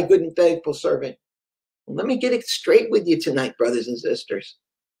done, thy good and faithful servant. Well, let me get it straight with you tonight, brothers and sisters.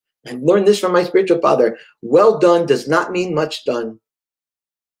 I've learned this from my spiritual father. Well done does not mean much done.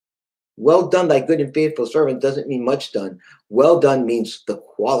 Well done, thy good and faithful servant doesn't mean much done. Well done means the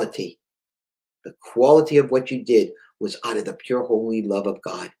quality. The quality of what you did was out of the pure, holy love of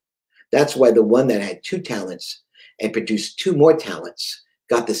God. That's why the one that had 2 talents and produced 2 more talents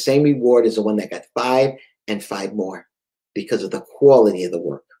got the same reward as the one that got 5 and 5 more, because of the quality of the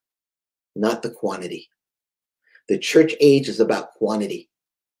work, not the quantity. The church age is about quantity.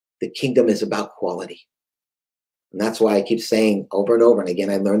 The kingdom is about quality. And that's why I keep saying over and over, and again,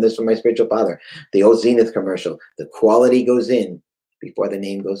 I learned this from my spiritual father, the old Zenith commercial, the quality goes in before the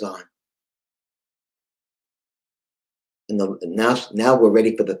name goes on. And now we're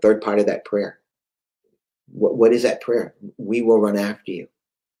ready for the third part of that prayer. What is that prayer? We will run after you.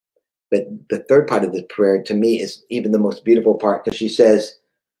 But the third part of the prayer, to me, is even the most beautiful part, because she says,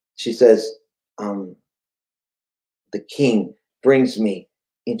 the king brings me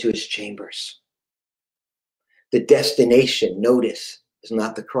into his chambers. The destination, notice, is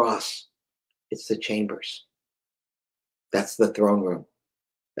not the cross. It's the chambers. That's the throne room.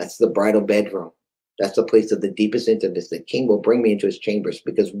 That's the bridal bedroom. That's the place of the deepest intimacy. The king will bring me into his chambers,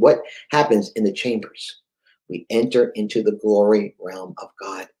 because what happens in the chambers? We enter into the glory realm of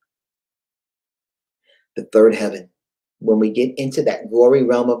God. The third heaven. When we get into that glory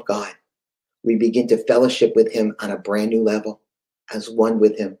realm of God, we begin to fellowship with him on a brand new level, as one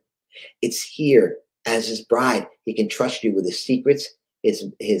with him. It's here as his bride. He can trust you with his secrets, his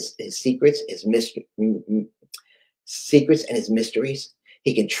secrets, his secrets and his mysteries.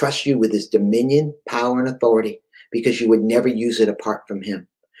 He can trust you with his dominion, power, and authority, because you would never use it apart from him.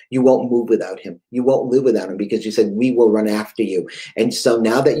 You won't move without him. You won't live without him, because you said, we will run after you. And so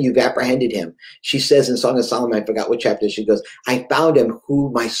now that you've apprehended him, she says in Song of Solomon, I forgot what chapter, she goes, I found him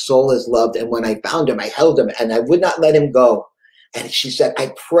who my soul has loved. And when I found him, I held him and I would not let him go. And she said,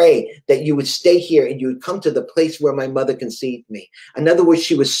 I pray that you would stay here and you would come to the place where my mother conceived me. In other words,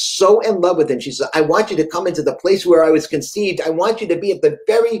 she was so in love with him. She said, I want you to come into the place where I was conceived. I want you to be at the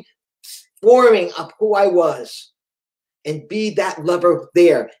very forming of who I was, and be that lover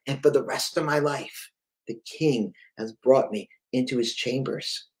there. And for the rest of my life, the king has brought me into his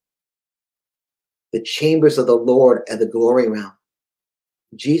chambers. The chambers of the Lord and the glory realm.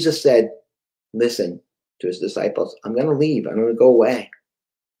 Jesus said, listen, to his disciples, I'm going to leave. I'm going to go away.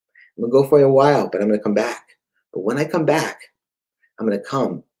 I'm going to go for a while, but I'm going to come back. But when I come back, I'm going to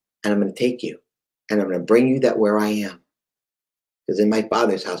come and I'm going to take you and I'm going to bring you that where I am. Because in my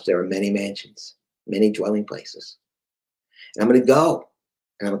Father's house, there are many mansions, many dwelling places. And I'm going to go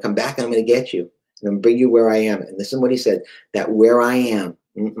and I'm going to come back and I'm going to get you and I'm going to bring you where I am. And listen to what he said, that where I am,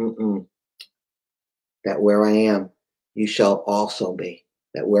 that where I am, you shall also be.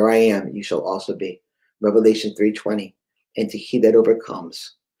 That where I am, you shall also be. Revelation 3:20, and to he that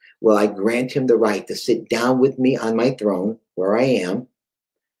overcomes, will I grant him the right to sit down with me on my throne where I am,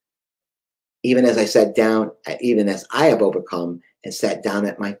 even as I sat down, even as I have overcome and sat down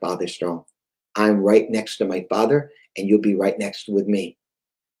at my Father's throne. I'm right next to my Father, and you'll be right next with me.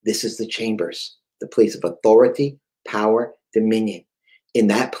 This is the chambers, the place of authority, power, dominion. In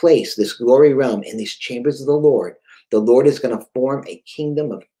that place, this glory realm, in these chambers of the Lord is going to form a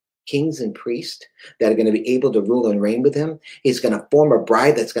kingdom of kings and priests that are going to be able to rule and reign with him. He's going to form a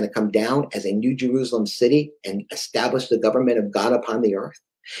bride that's going to come down as a new Jerusalem city and establish the government of God upon the earth.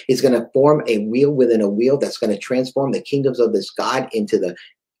 He's going to form a wheel within a wheel that's going to transform the kingdoms of this God into the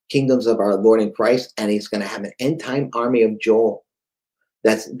kingdoms of our Lord and Christ. And he's going to have an end time army of Joel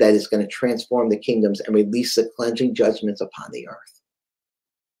that is going to transform the kingdoms and release the cleansing judgments upon the earth.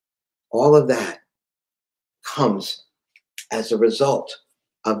 All of that comes as a result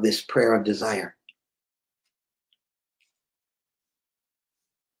of this prayer of desire.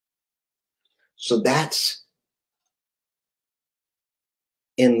 So that's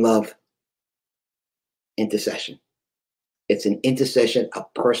in love intercession. It's an intercession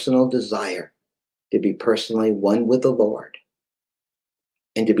of personal desire to be personally one with the Lord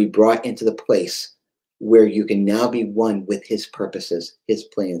and to be brought into the place where you can now be one with his purposes, his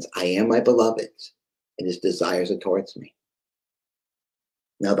plans. I am my beloved's, and his desires are towards me.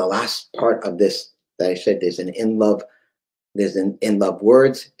 Now, the last part of this that I said, there's an in love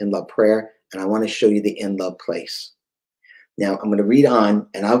words, in love prayer, and I want to show you the in love place. Now, I'm going to read on,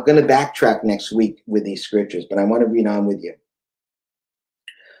 and I'm going to backtrack next week with these scriptures, but I want to read on with you.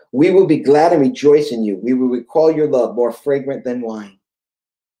 We will be glad and rejoice in you. We will recall your love, more fragrant than wine.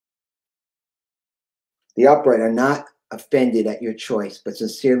 The upright are not offended at your choice, but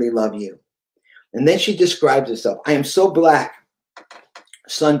sincerely love you. And then she describes herself. I am so black,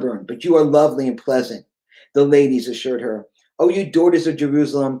 sunburned, but you are lovely and pleasant. The ladies assured her, oh, you daughters of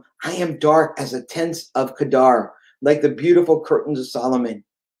Jerusalem, I am dark as the tents of Kedar, like the beautiful curtains of Solomon.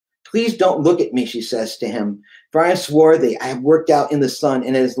 Please don't look at me, she says to him, for I am swarthy. I have worked out in the sun,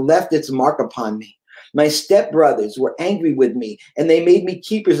 and it has left its mark upon me. My stepbrothers were angry with me, and they made me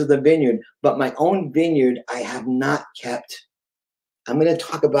keepers of the vineyard, but my own vineyard I have not kept. I'm going to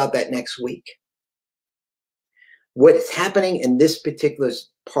talk about that next week. What is happening in this particular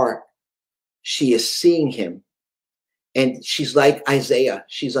part, she is seeing him, and she's like Isaiah.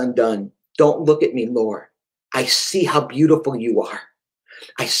 She's undone. Don't look at me, Lord. I see how beautiful you are.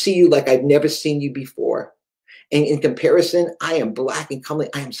 I see you like I've never seen you before. And in comparison, I am black and comely.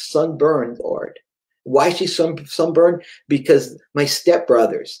 I am sunburned, Lord. Why is she sunburned? Because my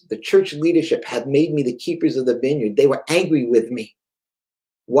stepbrothers, the church leadership, have made me the keepers of the vineyard. They were angry with me.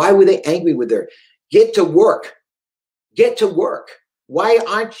 Why were they angry with her? Get to work. Get to work. Why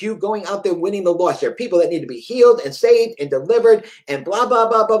aren't you going out there winning the lost? There are people that need to be healed and saved and delivered and blah, blah,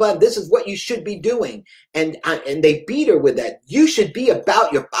 blah, blah, blah. This is what you should be doing. And they beat her with that. You should be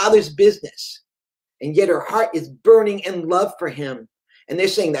about your Father's business. And yet her heart is burning in love for him. And they're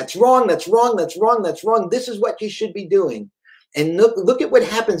saying, that's wrong, that's wrong, that's wrong, that's wrong. This is what you should be doing. And look at what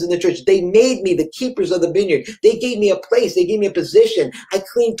happens in the church. They made me the keepers of the vineyard. They gave me a place. They gave me a position. I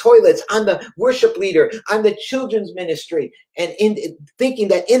clean toilets. I'm the worship leader. I'm the children's ministry. And in thinking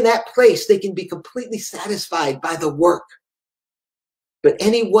that in that place, they can be completely satisfied by the work. But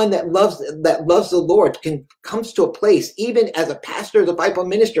anyone that loves the Lord comes to a place, even as a pastor, as a Bible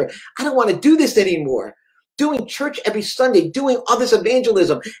minister, I don't want to do this anymore. Doing church every Sunday, doing all this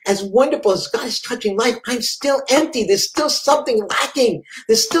evangelism, as wonderful as God is touching life, I'm still empty. There's still something lacking.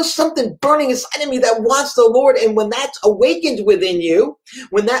 There's still something burning inside of me that wants the Lord. And when that's awakened within you,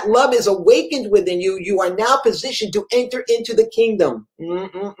 when that love is awakened within you, you are now positioned to enter into the kingdom.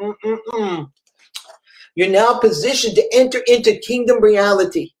 You're now positioned to enter into kingdom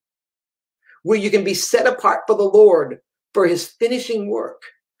reality, where you can be set apart for the Lord, for his finishing work.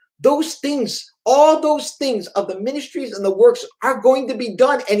 Those things, all those things of the ministries and the works are going to be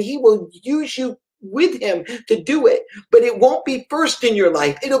done, and he will use you with him to do it. But it won't be first in your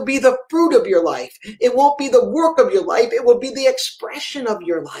life. It'll be the fruit of your life. It won't be the work of your life. It will be the expression of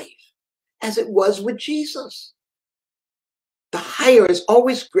your life, as it was with Jesus. The higher is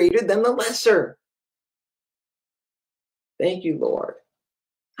always greater than the lesser. Thank you, Lord.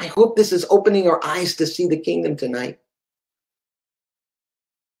 I hope this is opening our eyes to see the kingdom tonight.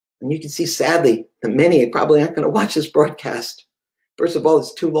 And you can see, sadly, that many probably aren't going to watch this broadcast. First of all,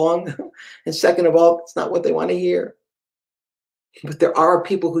 it's too long. And second of all, it's not what they want to hear. But there are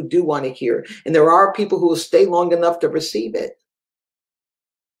people who do want to hear. And there are people who will stay long enough to receive it.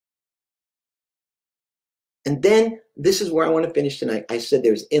 And then this is where I want to finish tonight. I said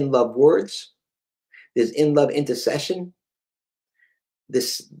there's in love words. There's in love intercession.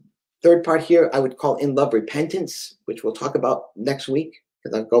 This third part here, I would call in love repentance, which we'll talk about next week,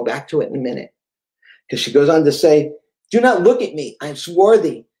 because I'll go back to it in a minute. Because she goes on to say, do not look at me. I'm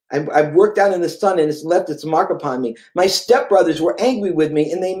swarthy. I've worked out in the sun, and it's left its mark upon me. My stepbrothers were angry with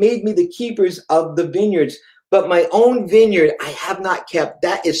me, and they made me the keepers of the vineyards. But my own vineyard I have not kept.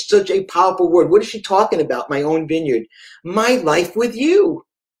 That is such a powerful word. What is she talking about, my own vineyard? My life with you.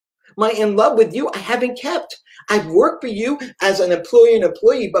 My in love with you I haven't kept. I've worked for you as an employer and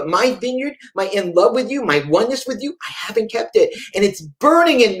employee, but my vineyard, my in love with you, my oneness with you, I haven't kept it. And it's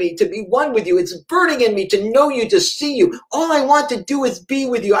burning in me to be one with you. It's burning in me to know you, to see you. All I want to do is be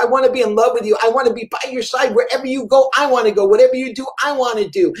with you. I want to be in love with you. I want to be by your side. Wherever you go, I want to go. Whatever you do, I want to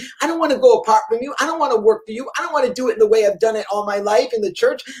do. I don't want to go apart from you. I don't want to work for you. I don't want to do it in the way I've done it all my life in the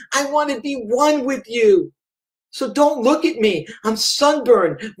church. I want to be one with you. So don't look at me. I'm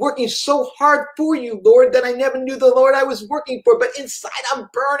sunburned, working so hard for you, Lord, that I never knew the Lord I was working for. But inside, I'm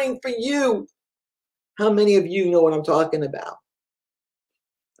burning for you. How many of you know what I'm talking about?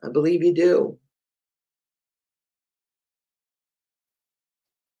 I believe you do.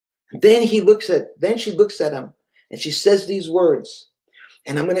 Then she looks at him, and she says these words.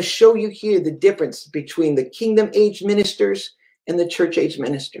 And I'm going to show you here the difference between the kingdom age ministers and the church age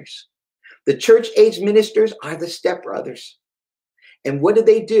ministers. The church age ministers are the stepbrothers. And what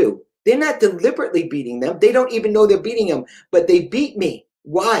do? They're not deliberately beating them. They don't even know they're beating them, but they beat me.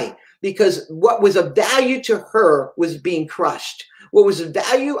 Why? because what was of value to her was being crushed. What was the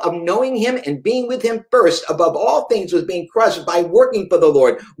value of knowing him and being with him first above all things was being crushed by working for the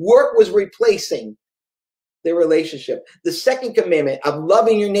Lord. Work was replacing their relationship. The second commandment of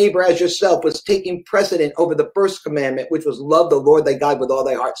loving your neighbor as yourself was taking precedent over the first commandment, which was love the Lord thy God with all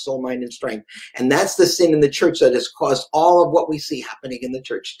thy heart, soul, mind, and strength. And that's the sin in the church that has caused all of what we see happening in the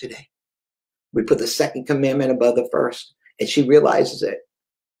church today. We put the second commandment above the first, and she realizes it.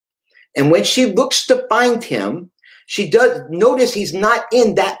 And when she looks to find him, she does notice he's not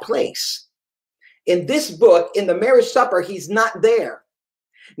in that place. In this book, in the marriage supper, he's not there.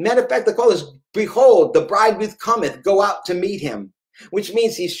 Matter of fact, the call is, behold, the bridegroom cometh, go out to meet him, which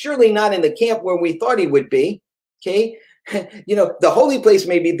means he's surely not in the camp where we thought he would be. Okay. You know, the holy place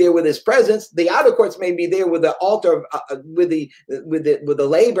may be there with his presence. The outer courts may be there with the altar, with the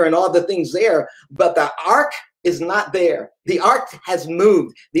labor and all the things there, but the ark is not there. The ark has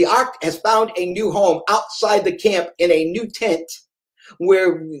moved. The ark has found a new home outside the camp in a new tent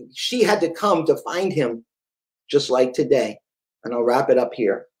where she had to come to find him, just like today. And I'll wrap it up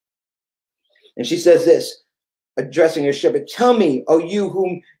here. And she says this, addressing her shepherd, tell me, O you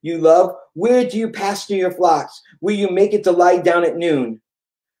whom you love, where do you pasture your flocks? Will you make it to lie down at noon?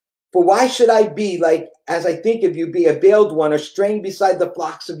 For why should I be like, as I think of you, be a veiled one or straying beside the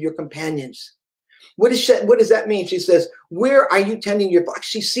flocks of your companions? What does that mean? She says, where are you tending your flocks?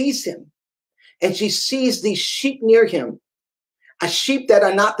 She sees him, and she sees these sheep near him. A sheep that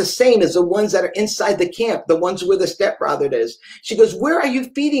are not the same as the ones that are inside the camp, the ones where the stepbrother is. She goes, where are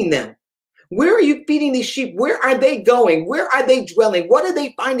you feeding them? Where are you feeding these sheep? Where are they going? Where are they dwelling? What are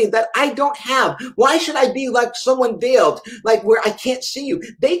they finding that I don't have? Why should I be like someone veiled, like where I can't see you?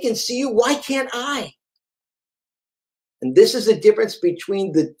 They can see you. Why can't I? And this is the difference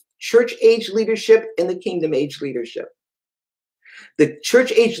between the church age leadership and the kingdom age leadership. The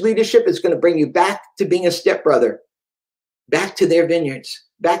church age leadership is going to bring you back to being a stepbrother, back to their vineyards,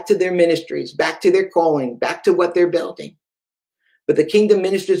 back to their ministries, back to their calling, back to what they're building. But the kingdom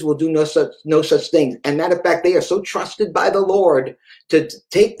ministers will do no such thing. And matter of fact, they are so trusted by the Lord to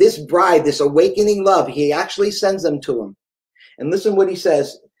take this bride, this awakening love. He actually sends them to him. And listen what he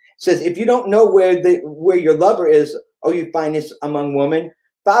says. He says, if you don't know where your lover is, oh, you find this among women,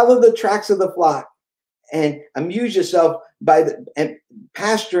 follow the tracks of the flock and amuse yourself and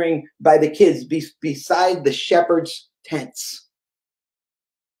pasturing by the kids beside the shepherd's tents.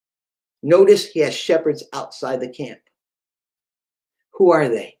 Notice he has shepherds outside the camp. Who are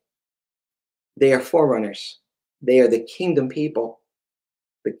they? They are forerunners. They are the kingdom people,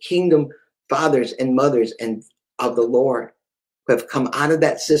 the kingdom fathers and mothers and of the Lord, who have come out of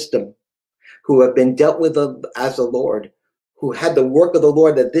that system, who have been dealt with as the Lord, who had the work of the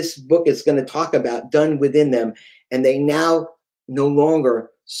Lord that this book is going to talk about done within them. And they now no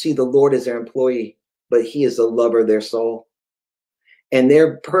longer see the Lord as their employee, but he is the lover of their soul. And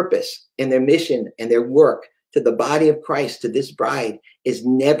their purpose and their mission and their work to the body of Christ, to this bride, is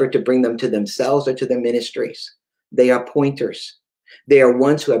never to bring them to themselves or to their ministries. They are pointers. They are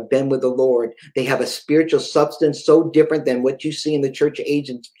ones who have been with the Lord. They have a spiritual substance so different than what you see in the church age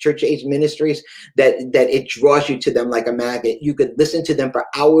and church age ministries that it draws you to them like a magnet. You could listen to them for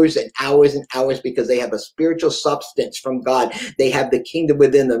hours and hours and hours because they have a spiritual substance from God. They have the kingdom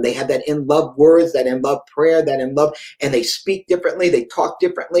within them. They have that in love words, that in love prayer, that in love, and they speak differently. They talk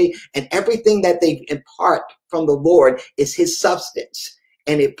differently, and everything that they impart from the Lord is his substance.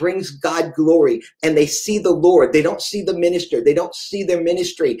 And it brings God glory, and they see the Lord. They don't see the minister. They don't see their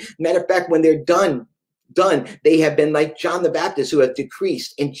ministry. Matter of fact, when they're done, they have been like John the Baptist, who has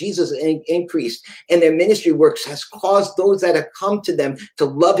decreased and Jesus increased. And their ministry works has caused those that have come to them to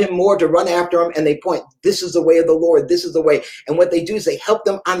love him more, to run after him. And they point, this is the way of the Lord. This is the way. And what they do is they help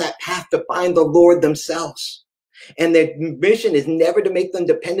them on that path to find the Lord themselves. And their mission is never to make them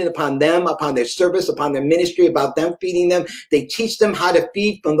dependent upon them, upon their service, upon their ministry, about them feeding them. They teach them how to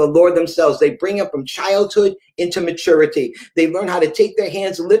feed from the Lord themselves. They bring them from childhood into maturity. They learn how to take their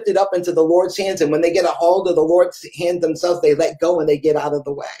hands, lift it up into the Lord's hands. And when they get a hold of the Lord's hand themselves, they let go and they get out of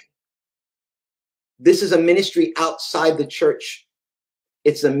the way. This is a ministry outside the church.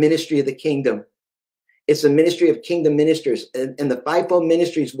 It's the ministry of the kingdom. It's a ministry of kingdom ministers, and the fivefold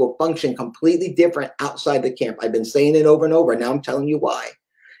ministries will function completely different outside the camp. I've been saying it over and over. Now I'm telling you why.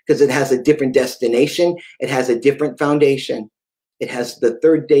 Because it has a different destination. It has a different foundation. It has the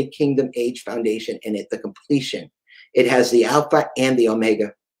third day kingdom age foundation in it, the completion. It has the Alpha and the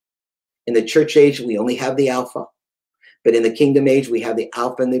Omega. In the church age, we only have the Alpha. But in the kingdom age, we have the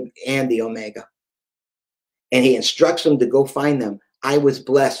Alpha and the Omega. And he instructs them to go find them I was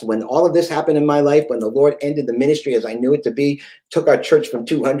blessed when all of this happened in my life, when the Lord ended the ministry as I knew it to be, took our church from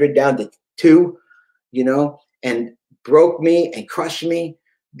 200 down to 2, and broke me and crushed me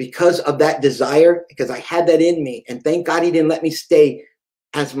because of that desire, because I had that in me. And thank God he didn't let me stay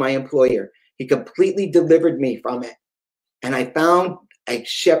as my employer. He completely delivered me from it. And I found a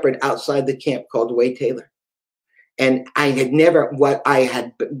shepherd outside the camp called Wade Taylor. And I had never, what I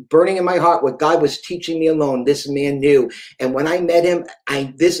had burning in my heart, what God was teaching me alone, this man knew. And when I met him,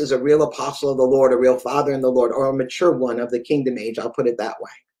 this is a real apostle of the Lord, a real father in the Lord, or a mature one of the kingdom age. I'll put it that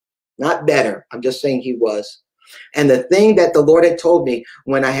way. Not better. I'm just saying he was. And the thing that the Lord had told me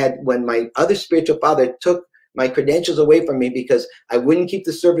when my other spiritual father took my credentials away from me because I wouldn't keep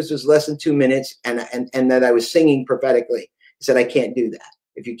the services less than 2 minutes and that I was singing prophetically. He said, I can't do that.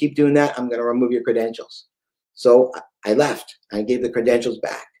 If you keep doing that, I'm going to remove your credentials. So I left. I gave the credentials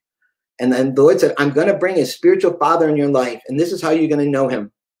back. And then the Lord said, I'm going to bring a spiritual father in your life. And this is how you're going to know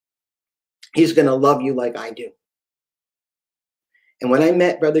him. He's going to love you like I do. And when I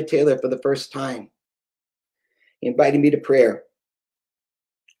met Brother Taylor for the first time, he invited me to prayer.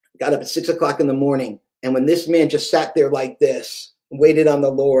 Got up at 6 o'clock in the morning. And when this man just sat there like this, waited on the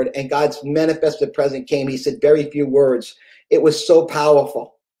Lord, and God's manifested presence came, he said very few words. It was so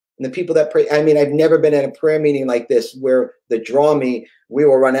powerful. And the people that pray, I mean, I've never been at a prayer meeting like this where the draw me, we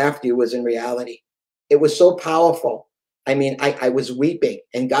will run after you was in reality. It was so powerful. I mean, I was weeping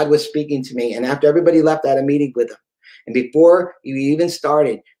and God was speaking to me. And after everybody left, I had a meeting with him. And before you even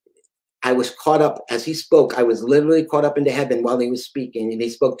started, I was caught up as he spoke. I was literally caught up into heaven while he was speaking, and he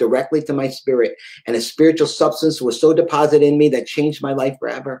spoke directly to my spirit. And a spiritual substance was so deposited in me that changed my life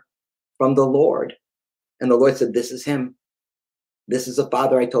forever from the Lord. And the Lord said, this is him. This is the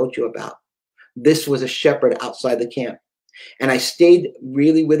father I told you about. This was a shepherd outside the camp. And I stayed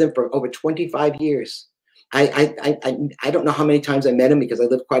really with him for over 25 years. I don't know how many times I met him because I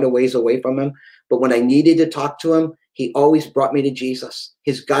lived quite a ways away from him. But when I needed to talk to him, he always brought me to Jesus.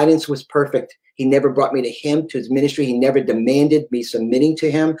 His guidance was perfect. He never brought me to him, to his ministry. He never demanded me submitting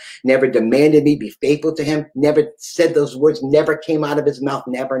to him, never demanded me be faithful to him, never said those words, never came out of his mouth,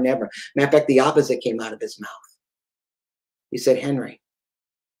 never, never. Matter of fact, the opposite came out of his mouth. He said, Henry,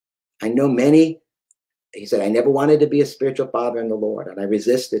 I know many. He said, I never wanted to be a spiritual father in the Lord, and I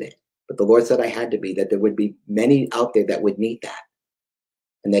resisted it. But the Lord said I had to be, that there would be many out there that would need that,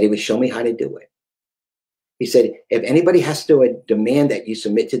 and that he would show me how to do it. He said, if anybody has to demand that you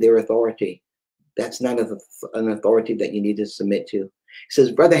submit to their authority, that's not an authority that you need to submit to. He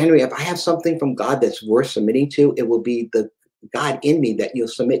says, Brother Henry, if I have something from God that's worth submitting to, it will be the God in me that you'll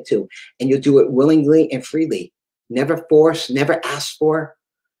submit to, and you'll do it willingly and freely. Never force, never ask for.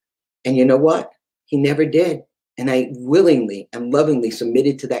 And you know what? He never did. And I willingly and lovingly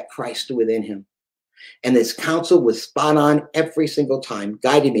submitted to that Christ within him. And his counsel was spot on every single time,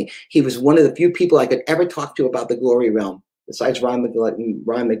 guided me. He was one of the few people I could ever talk to about the glory realm, besides Ron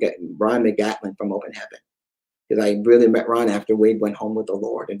McGatlin from Open Heaven. Because I really met Ron after Wade went home with the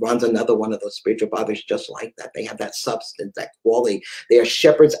Lord. And Ron's another one of those spiritual fathers just like that. They have that substance, that quality. They are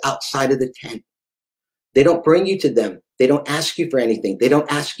shepherds outside of the tent. They don't bring you to them. They don't ask you for anything. They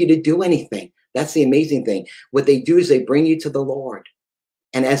don't ask you to do anything. That's the amazing thing. What they do is they bring you to the Lord.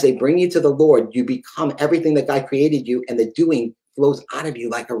 And as they bring you to the Lord, you become everything that God created you, and the doing flows out of you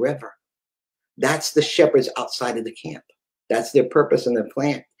like a river. That's the shepherds outside of the camp. That's their purpose and their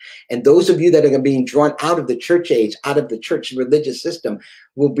plan. And those of you that are being drawn out of the church age, out of the church religious system,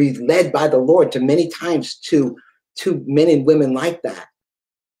 will be led by the Lord to many times to men and women like that.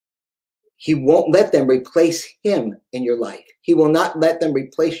 He won't let them replace him in your life. He will not let them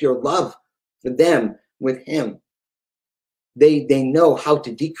replace your love for them with him. They know how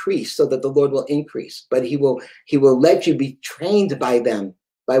to decrease so that the Lord will increase, but he will let you be trained by them,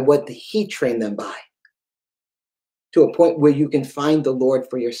 by what he trained them by, to a point where you can find the Lord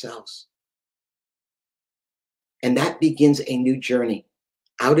for yourselves. And that begins a new journey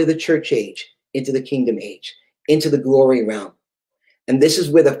out of the church age into the kingdom age, into the glory realm. And this is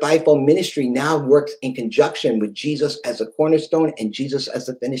where the fivefold ministry now works in conjunction with Jesus as a cornerstone and Jesus as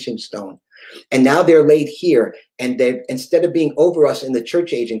the finishing stone. And now they're laid here, and they, instead of being over us in the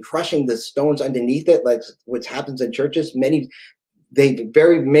church age and crushing the stones underneath it, like what happens in churches,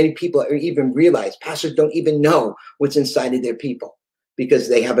 very many people even realize, pastors don't even know what's inside of their people, because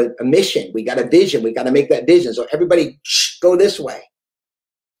they have a mission. We got a vision. We got to make that vision. So everybody go this way,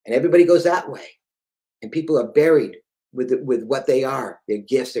 and everybody goes that way. And people are buried with what they are, their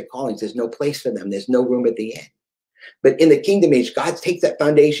gifts, their callings. There's no place for them. There's no room at the end. But in the kingdom age, God takes that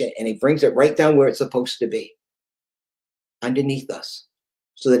foundation and he brings it right down where it's supposed to be, underneath us,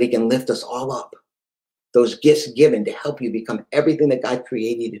 so that he can lift us all up those gifts given to help you become everything that God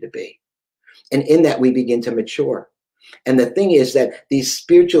created you to be. And in that, we begin to mature. And the thing is that these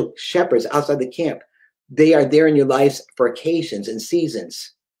spiritual shepherds outside the camp, they are there in your lives for occasions and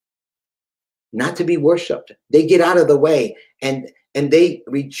seasons, not to be worshiped. They get out of the way and they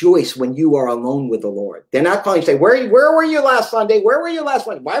rejoice when you are alone with the Lord. They're not calling you say, where were you last Sunday? Where were you last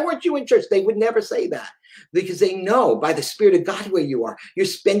Sunday? Why weren't you in church? They would never say that, because they know by the Spirit of God where you are. You're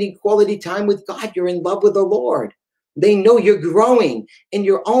spending quality time with God. You're in love with the Lord. They know you're growing in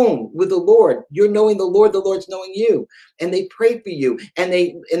your own with the Lord. You're knowing the Lord's knowing you. And they pray for you and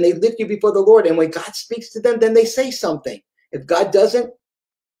they lift you before the Lord. And when God speaks to them, then they say something. If God doesn't,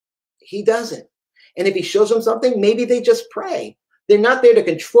 he doesn't. And if he shows them something, maybe they just pray. They're not there to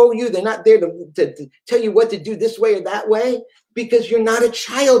control you. They're not there to tell you what to do this way or that way, because you're not a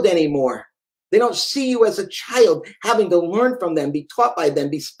child anymore. They don't see you as a child having to learn from them, be taught by them,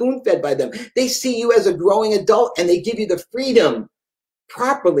 be spoon-fed by them. They see you as a growing adult, and they give you the freedom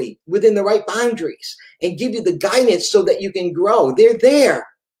properly within the right boundaries and give you the guidance so that you can grow. They're there.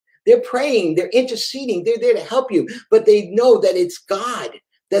 They're praying. They're interceding. They're there to help you, but they know that it's God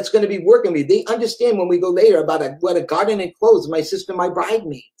that's going to be working with you. They understand when we go later about what a garden enclosed my sister, my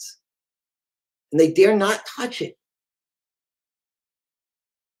bridesmaids, and they dare not touch it.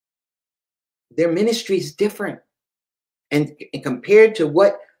 Their ministry is different. And compared to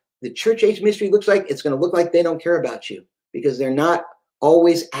what the church age ministry looks like, it's going to look like they don't care about you, because they're not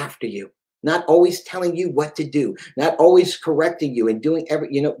always after you, not always telling you what to do, not always correcting you and doing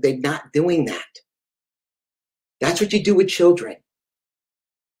they're not doing that. That's what you do with children.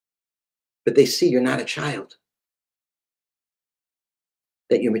 But they see you're not a child,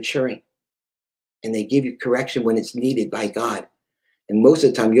 that you're maturing, and they give you correction when it's needed by God. And most of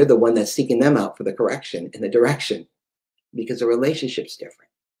the time, you're the one that's seeking them out for the correction and the direction, because the relationship's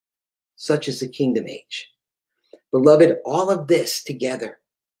different. Such is the kingdom age. Beloved, all of this together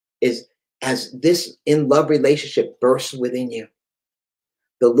is as this in-love relationship bursts within you.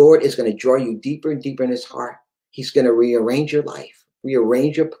 The Lord is going to draw you deeper and deeper in his heart. He's going to rearrange your life,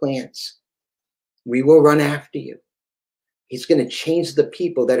 rearrange your plans. We will run after you. He's going to change the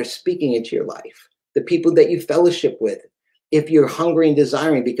people that are speaking into your life, the people that you fellowship with. If you're hungry and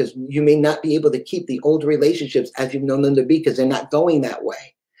desiring, because you may not be able to keep the old relationships as you've known them to be, because they're not going that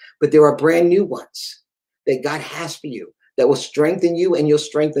way. But there are brand new ones that God has for you that will strengthen you, and you'll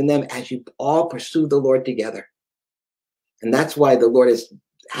strengthen them as you all pursue the Lord together. And that's why the Lord is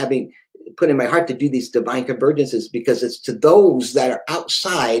put in my heart to do these divine convergences, because it's to those that are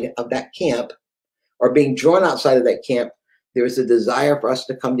outside of that camp or being drawn outside of that camp. There is a desire for us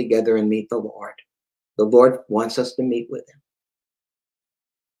to come together and meet the Lord. The Lord wants us to meet with him.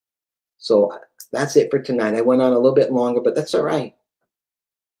 So that's it for tonight. I went on a little bit longer, but that's all right.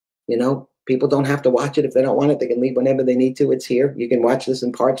 People don't have to watch it if they don't want it. They can leave whenever they need to. It's here. You can watch this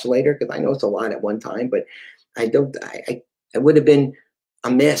in parts later, because I know it's a lot at one time, but I would have been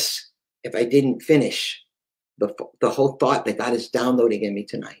amiss if I didn't finish the whole thought that God is downloading in me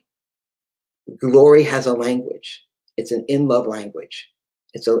tonight. Glory has a language. It's an in-love language.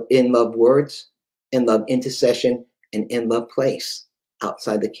 It's an in-love words, in-love intercession, and in-love place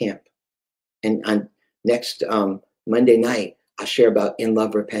outside the camp. And on next Monday night, I'll share about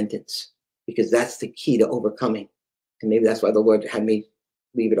in-love repentance, because that's the key to overcoming. And maybe that's why the Lord had me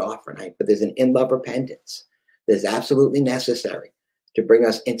leave it off for tonight. But there's an in-love repentance that's absolutely necessary to bring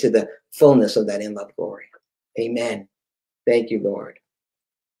us into the fullness of that in-love glory. Amen. Thank you, Lord.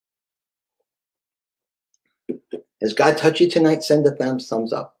 Has God touched you tonight? Send a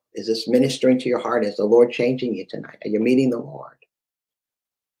thumbs up. Is this ministering to your heart? Is the Lord changing you tonight? Are you meeting the Lord?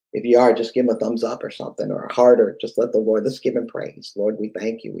 If you are, just give him a thumbs up or something, or a heart, or just let the Lord, let's give him praise. Lord, we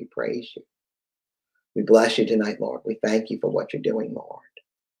thank you. We praise you. We bless you tonight, Lord. We thank you for what you're doing, Lord.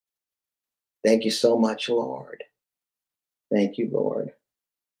 Thank you so much, Lord. Thank you, Lord.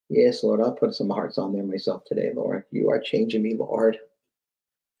 Yes, Lord, I'll put some hearts on there myself today, Lord. You are changing me, Lord.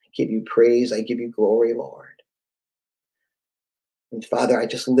 I give you praise. I give you glory, Lord. And Father, I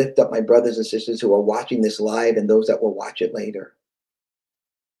just lift up my brothers and sisters who are watching this live and those that will watch it later.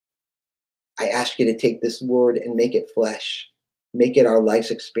 I ask you to take this word and make it flesh. Make it our life's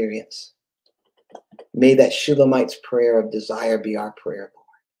experience. May that Shulamite's prayer of desire be our prayer,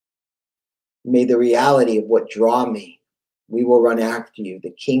 Lord. May the reality of what draw me, we will run after you.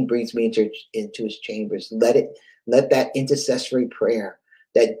 The King brings me into his chambers. Let that intercessory prayer,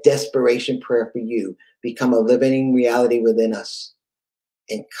 that desperation prayer for you, become a living reality within us,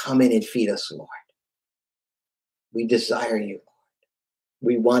 and come in and feed us, Lord. We desire you, Lord.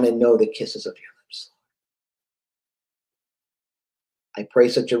 We want to know the kisses of your lips. I pray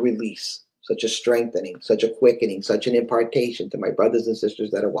such a release such a strengthening, such a quickening, such an impartation to my brothers and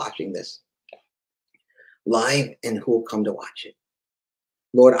sisters that are watching this live and who will come to watch it.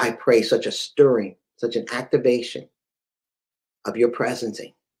 Lord, I pray such a stirring, such an activation of your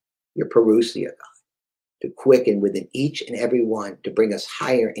presencing, your parousia, God, to quicken within each and every one, to bring us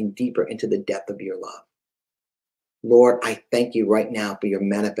higher and deeper into the depth of your love. Lord, I thank you right now for your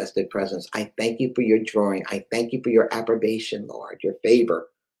manifested presence. I thank you for your drawing. I thank you for your approbation, Lord, your favor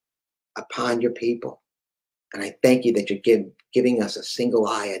upon your people. And I thank you that you're giving us a single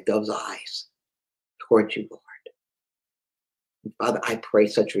eye, a dove's eyes towards you, Lord. And Father, I pray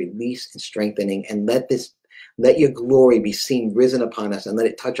such release and strengthening, and let your glory be seen risen upon us, and let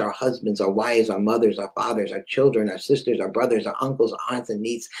it touch our husbands, our wives, our mothers, our fathers, our children, our sisters, our brothers, our uncles, our aunts and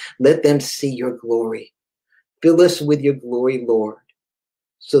nieces. Let them see your glory. Fill us with your glory, Lord,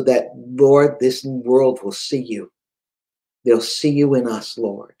 so that, Lord, this world will see you. They'll see you in us,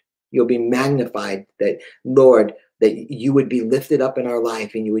 Lord. You'll be magnified, that, Lord, that you would be lifted up in our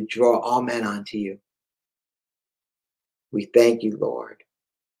life and you would draw all men onto you. We thank you, Lord.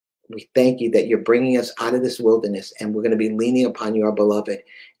 We thank you that you're bringing us out of this wilderness, and we're going to be leaning upon you, our beloved.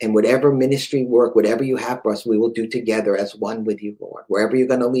 And whatever ministry work, whatever you have for us, we will do together as one with you, Lord. Wherever you're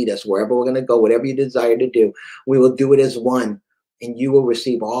going to lead us, wherever we're going to go, whatever you desire to do, we will do it as one. And you will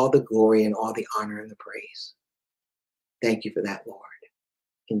receive all the glory and all the honor and the praise. Thank you for that, Lord.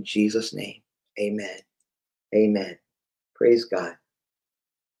 In Jesus' name, amen. Amen. Praise God.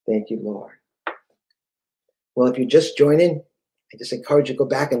 Thank you, Lord. Well, if you're just joining, I just encourage you to go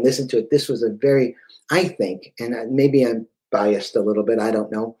back and listen to it. This was a very, I think, and maybe I'm biased a little bit, I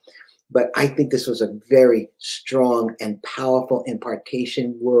don't know, but I think this was a very strong and powerful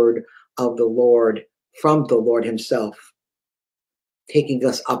impartation word of the Lord, from the Lord himself, taking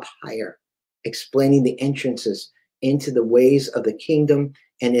us up higher, explaining the entrances into the ways of the kingdom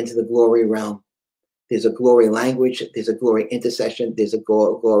and into the glory realm. There's a glory language, there's a glory intercession, there's a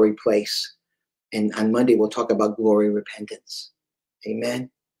glory place. And on Monday, we'll talk about glory repentance. Amen.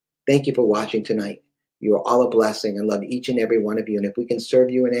 Thank you for watching tonight. You are all a blessing. I love each and every one of you. And if we can serve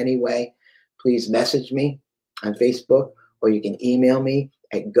you in any way, please message me on Facebook, or you can email me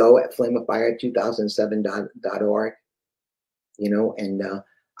at go@flameofire2007.org. And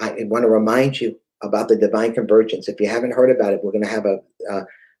I want to remind you about the divine convergence. If you haven't heard about it, we're going to have a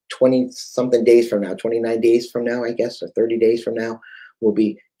 20-something days from now, 29 days from now, I guess, or 30 days from now, we'll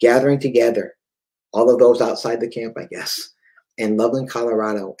be gathering together, all of those outside the camp, I guess, in Loveland,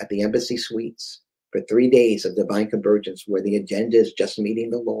 Colorado, at the Embassy Suites for 3 days of divine convergence, where the agenda is just meeting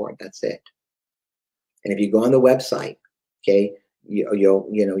the Lord. That's it. And if you go on the website, okay,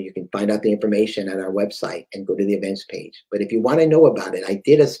 you can find out the information at our website and go to the events page. But if you want to know about it, I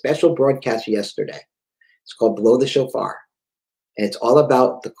did a special broadcast yesterday. It's called Blow the Shofar. And it's all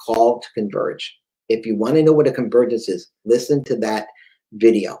about the call to converge. If you want to know what a convergence is, listen to that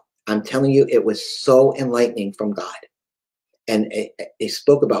video. I'm telling you, it was so enlightening from God. And it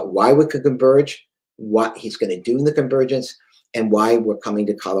spoke about why we could converge, what he's going to do in the convergence, and why we're coming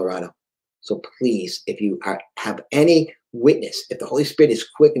to Colorado. So please, if you have any witness, if the Holy Spirit is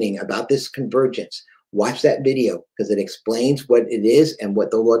quickening about this convergence, watch that video, because it explains what it is and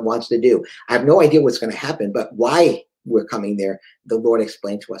what the Lord wants to do. I have no idea what's going to happen, but why we're coming there, the Lord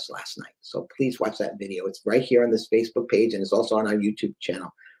explained to us last night. So please watch that video. It's right here on this Facebook page, and it's also on our YouTube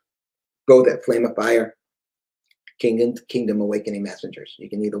channel. Go that Flame of Fire Kingdom Awakening Messengers. You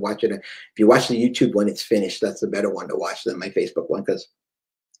can either watch it. If you watch the YouTube one, it's finished. That's the better one to watch than my Facebook one, because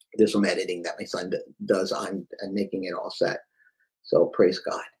there's some editing that my son does on and making it all set. So praise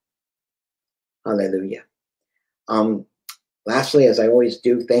God. Hallelujah. Lastly, as I always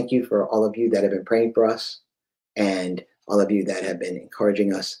do, thank you for all of you that have been praying for us, and all of you that have been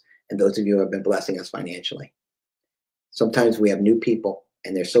encouraging us, and those of you who have been blessing us financially. Sometimes we have new people,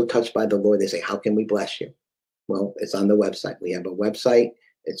 and they're so touched by the Lord, they say, how can we bless you? Well, it's on the website. We have a website.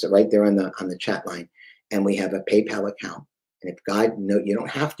 It's right there on the chat line. And we have a PayPal account. And if God, no, you don't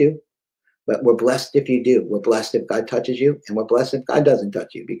have to, but we're blessed if you do. We're blessed if God touches you, and we're blessed if God doesn't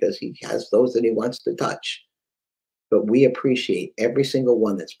touch you, because he has those that he wants to touch. But we appreciate every single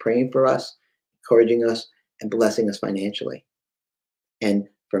one that's praying for us, encouraging us, and blessing us financially. And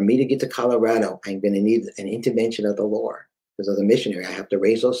for me to get to Colorado, I'm going to need an intervention of the Lord, because as a missionary, I have to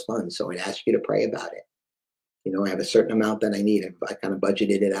raise those funds. So I'd ask you to pray about it. I have a certain amount that I need. I kind of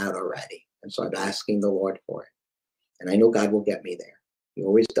budgeted it out already. And so I'm asking the Lord for it. And I know God will get me there. He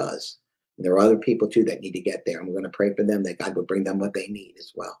always does. And there are other people too that need to get there. I'm going to pray for them, that God will bring them what they need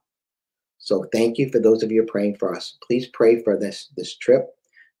as well. So thank you for those of you praying for us. Please pray for this trip,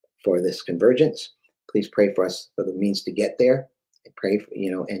 for this convergence. Please pray for us for the means to get there. And pray for,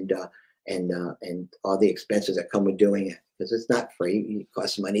 and all the expenses that come with doing it, because it's not free. It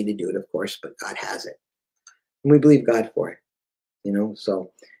costs money to do it, of course, but God has it, and we believe God for it.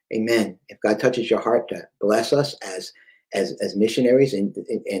 So amen. If God touches your heart to bless us as missionaries, and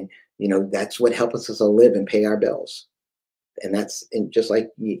that's what helps us to live and pay our bills. And that's, and just like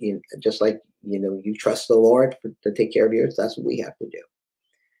you trust the Lord to take care of yours, that's what we have to do.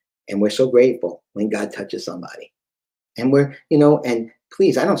 And we're so grateful when God touches somebody. And and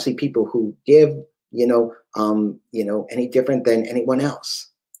please, I don't see people who give, any different than anyone else.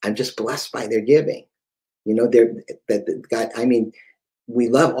 I'm just blessed by their giving. God, I mean, we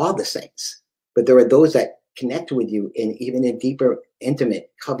love all the saints, but there are those that connect with you in even a deeper,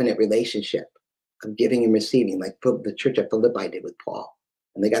 intimate covenant relationship of giving and receiving, like the church at Philippi did with Paul.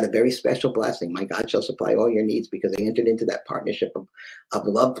 And they got a very special blessing. My God shall supply all your needs, because they entered into that partnership of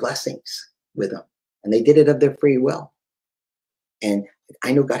love blessings with him. And they did it of their free will. And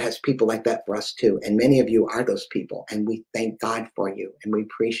I know God has people like that for us too. And many of you are those people. And we thank God for you. And we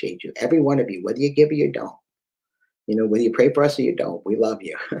appreciate you. Every one of you, whether you give or you don't. Whether you pray for us or you don't, we love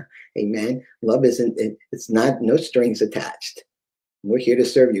you. Amen. Love it's not, no strings attached. We're here to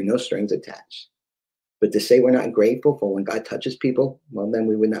serve you, no strings attached. But to say we're not grateful for when God touches people, well, then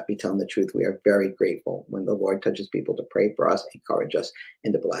we would not be telling the truth. We are very grateful when the Lord touches people to pray for us, encourage us,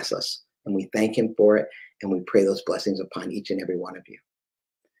 and to bless us. And we thank him for it. And we pray those blessings upon each and every one of you.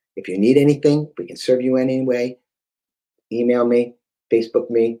 If you need anything, if we can serve you in any way, email me, Facebook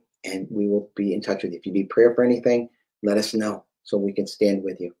me, and we will be in touch with you. If you need prayer for anything, let us know so we can stand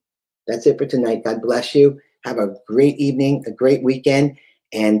with you. That's it for tonight. God bless you. Have a great evening, a great weekend.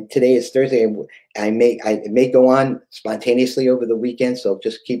 And today is Thursday. I may go on spontaneously over the weekend, so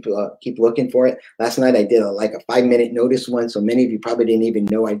just keep looking for it. Last night I did a 5-minute notice one, so many of you probably didn't even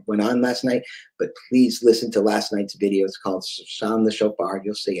know I went on last night. But please listen to last night's video. It's called "Sound the Shofar."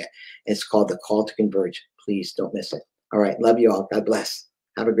 You'll see it. It's called "The Call to Converge." Please don't miss it. All right, love you all. God bless.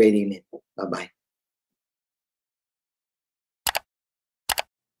 Have a great evening. Bye bye.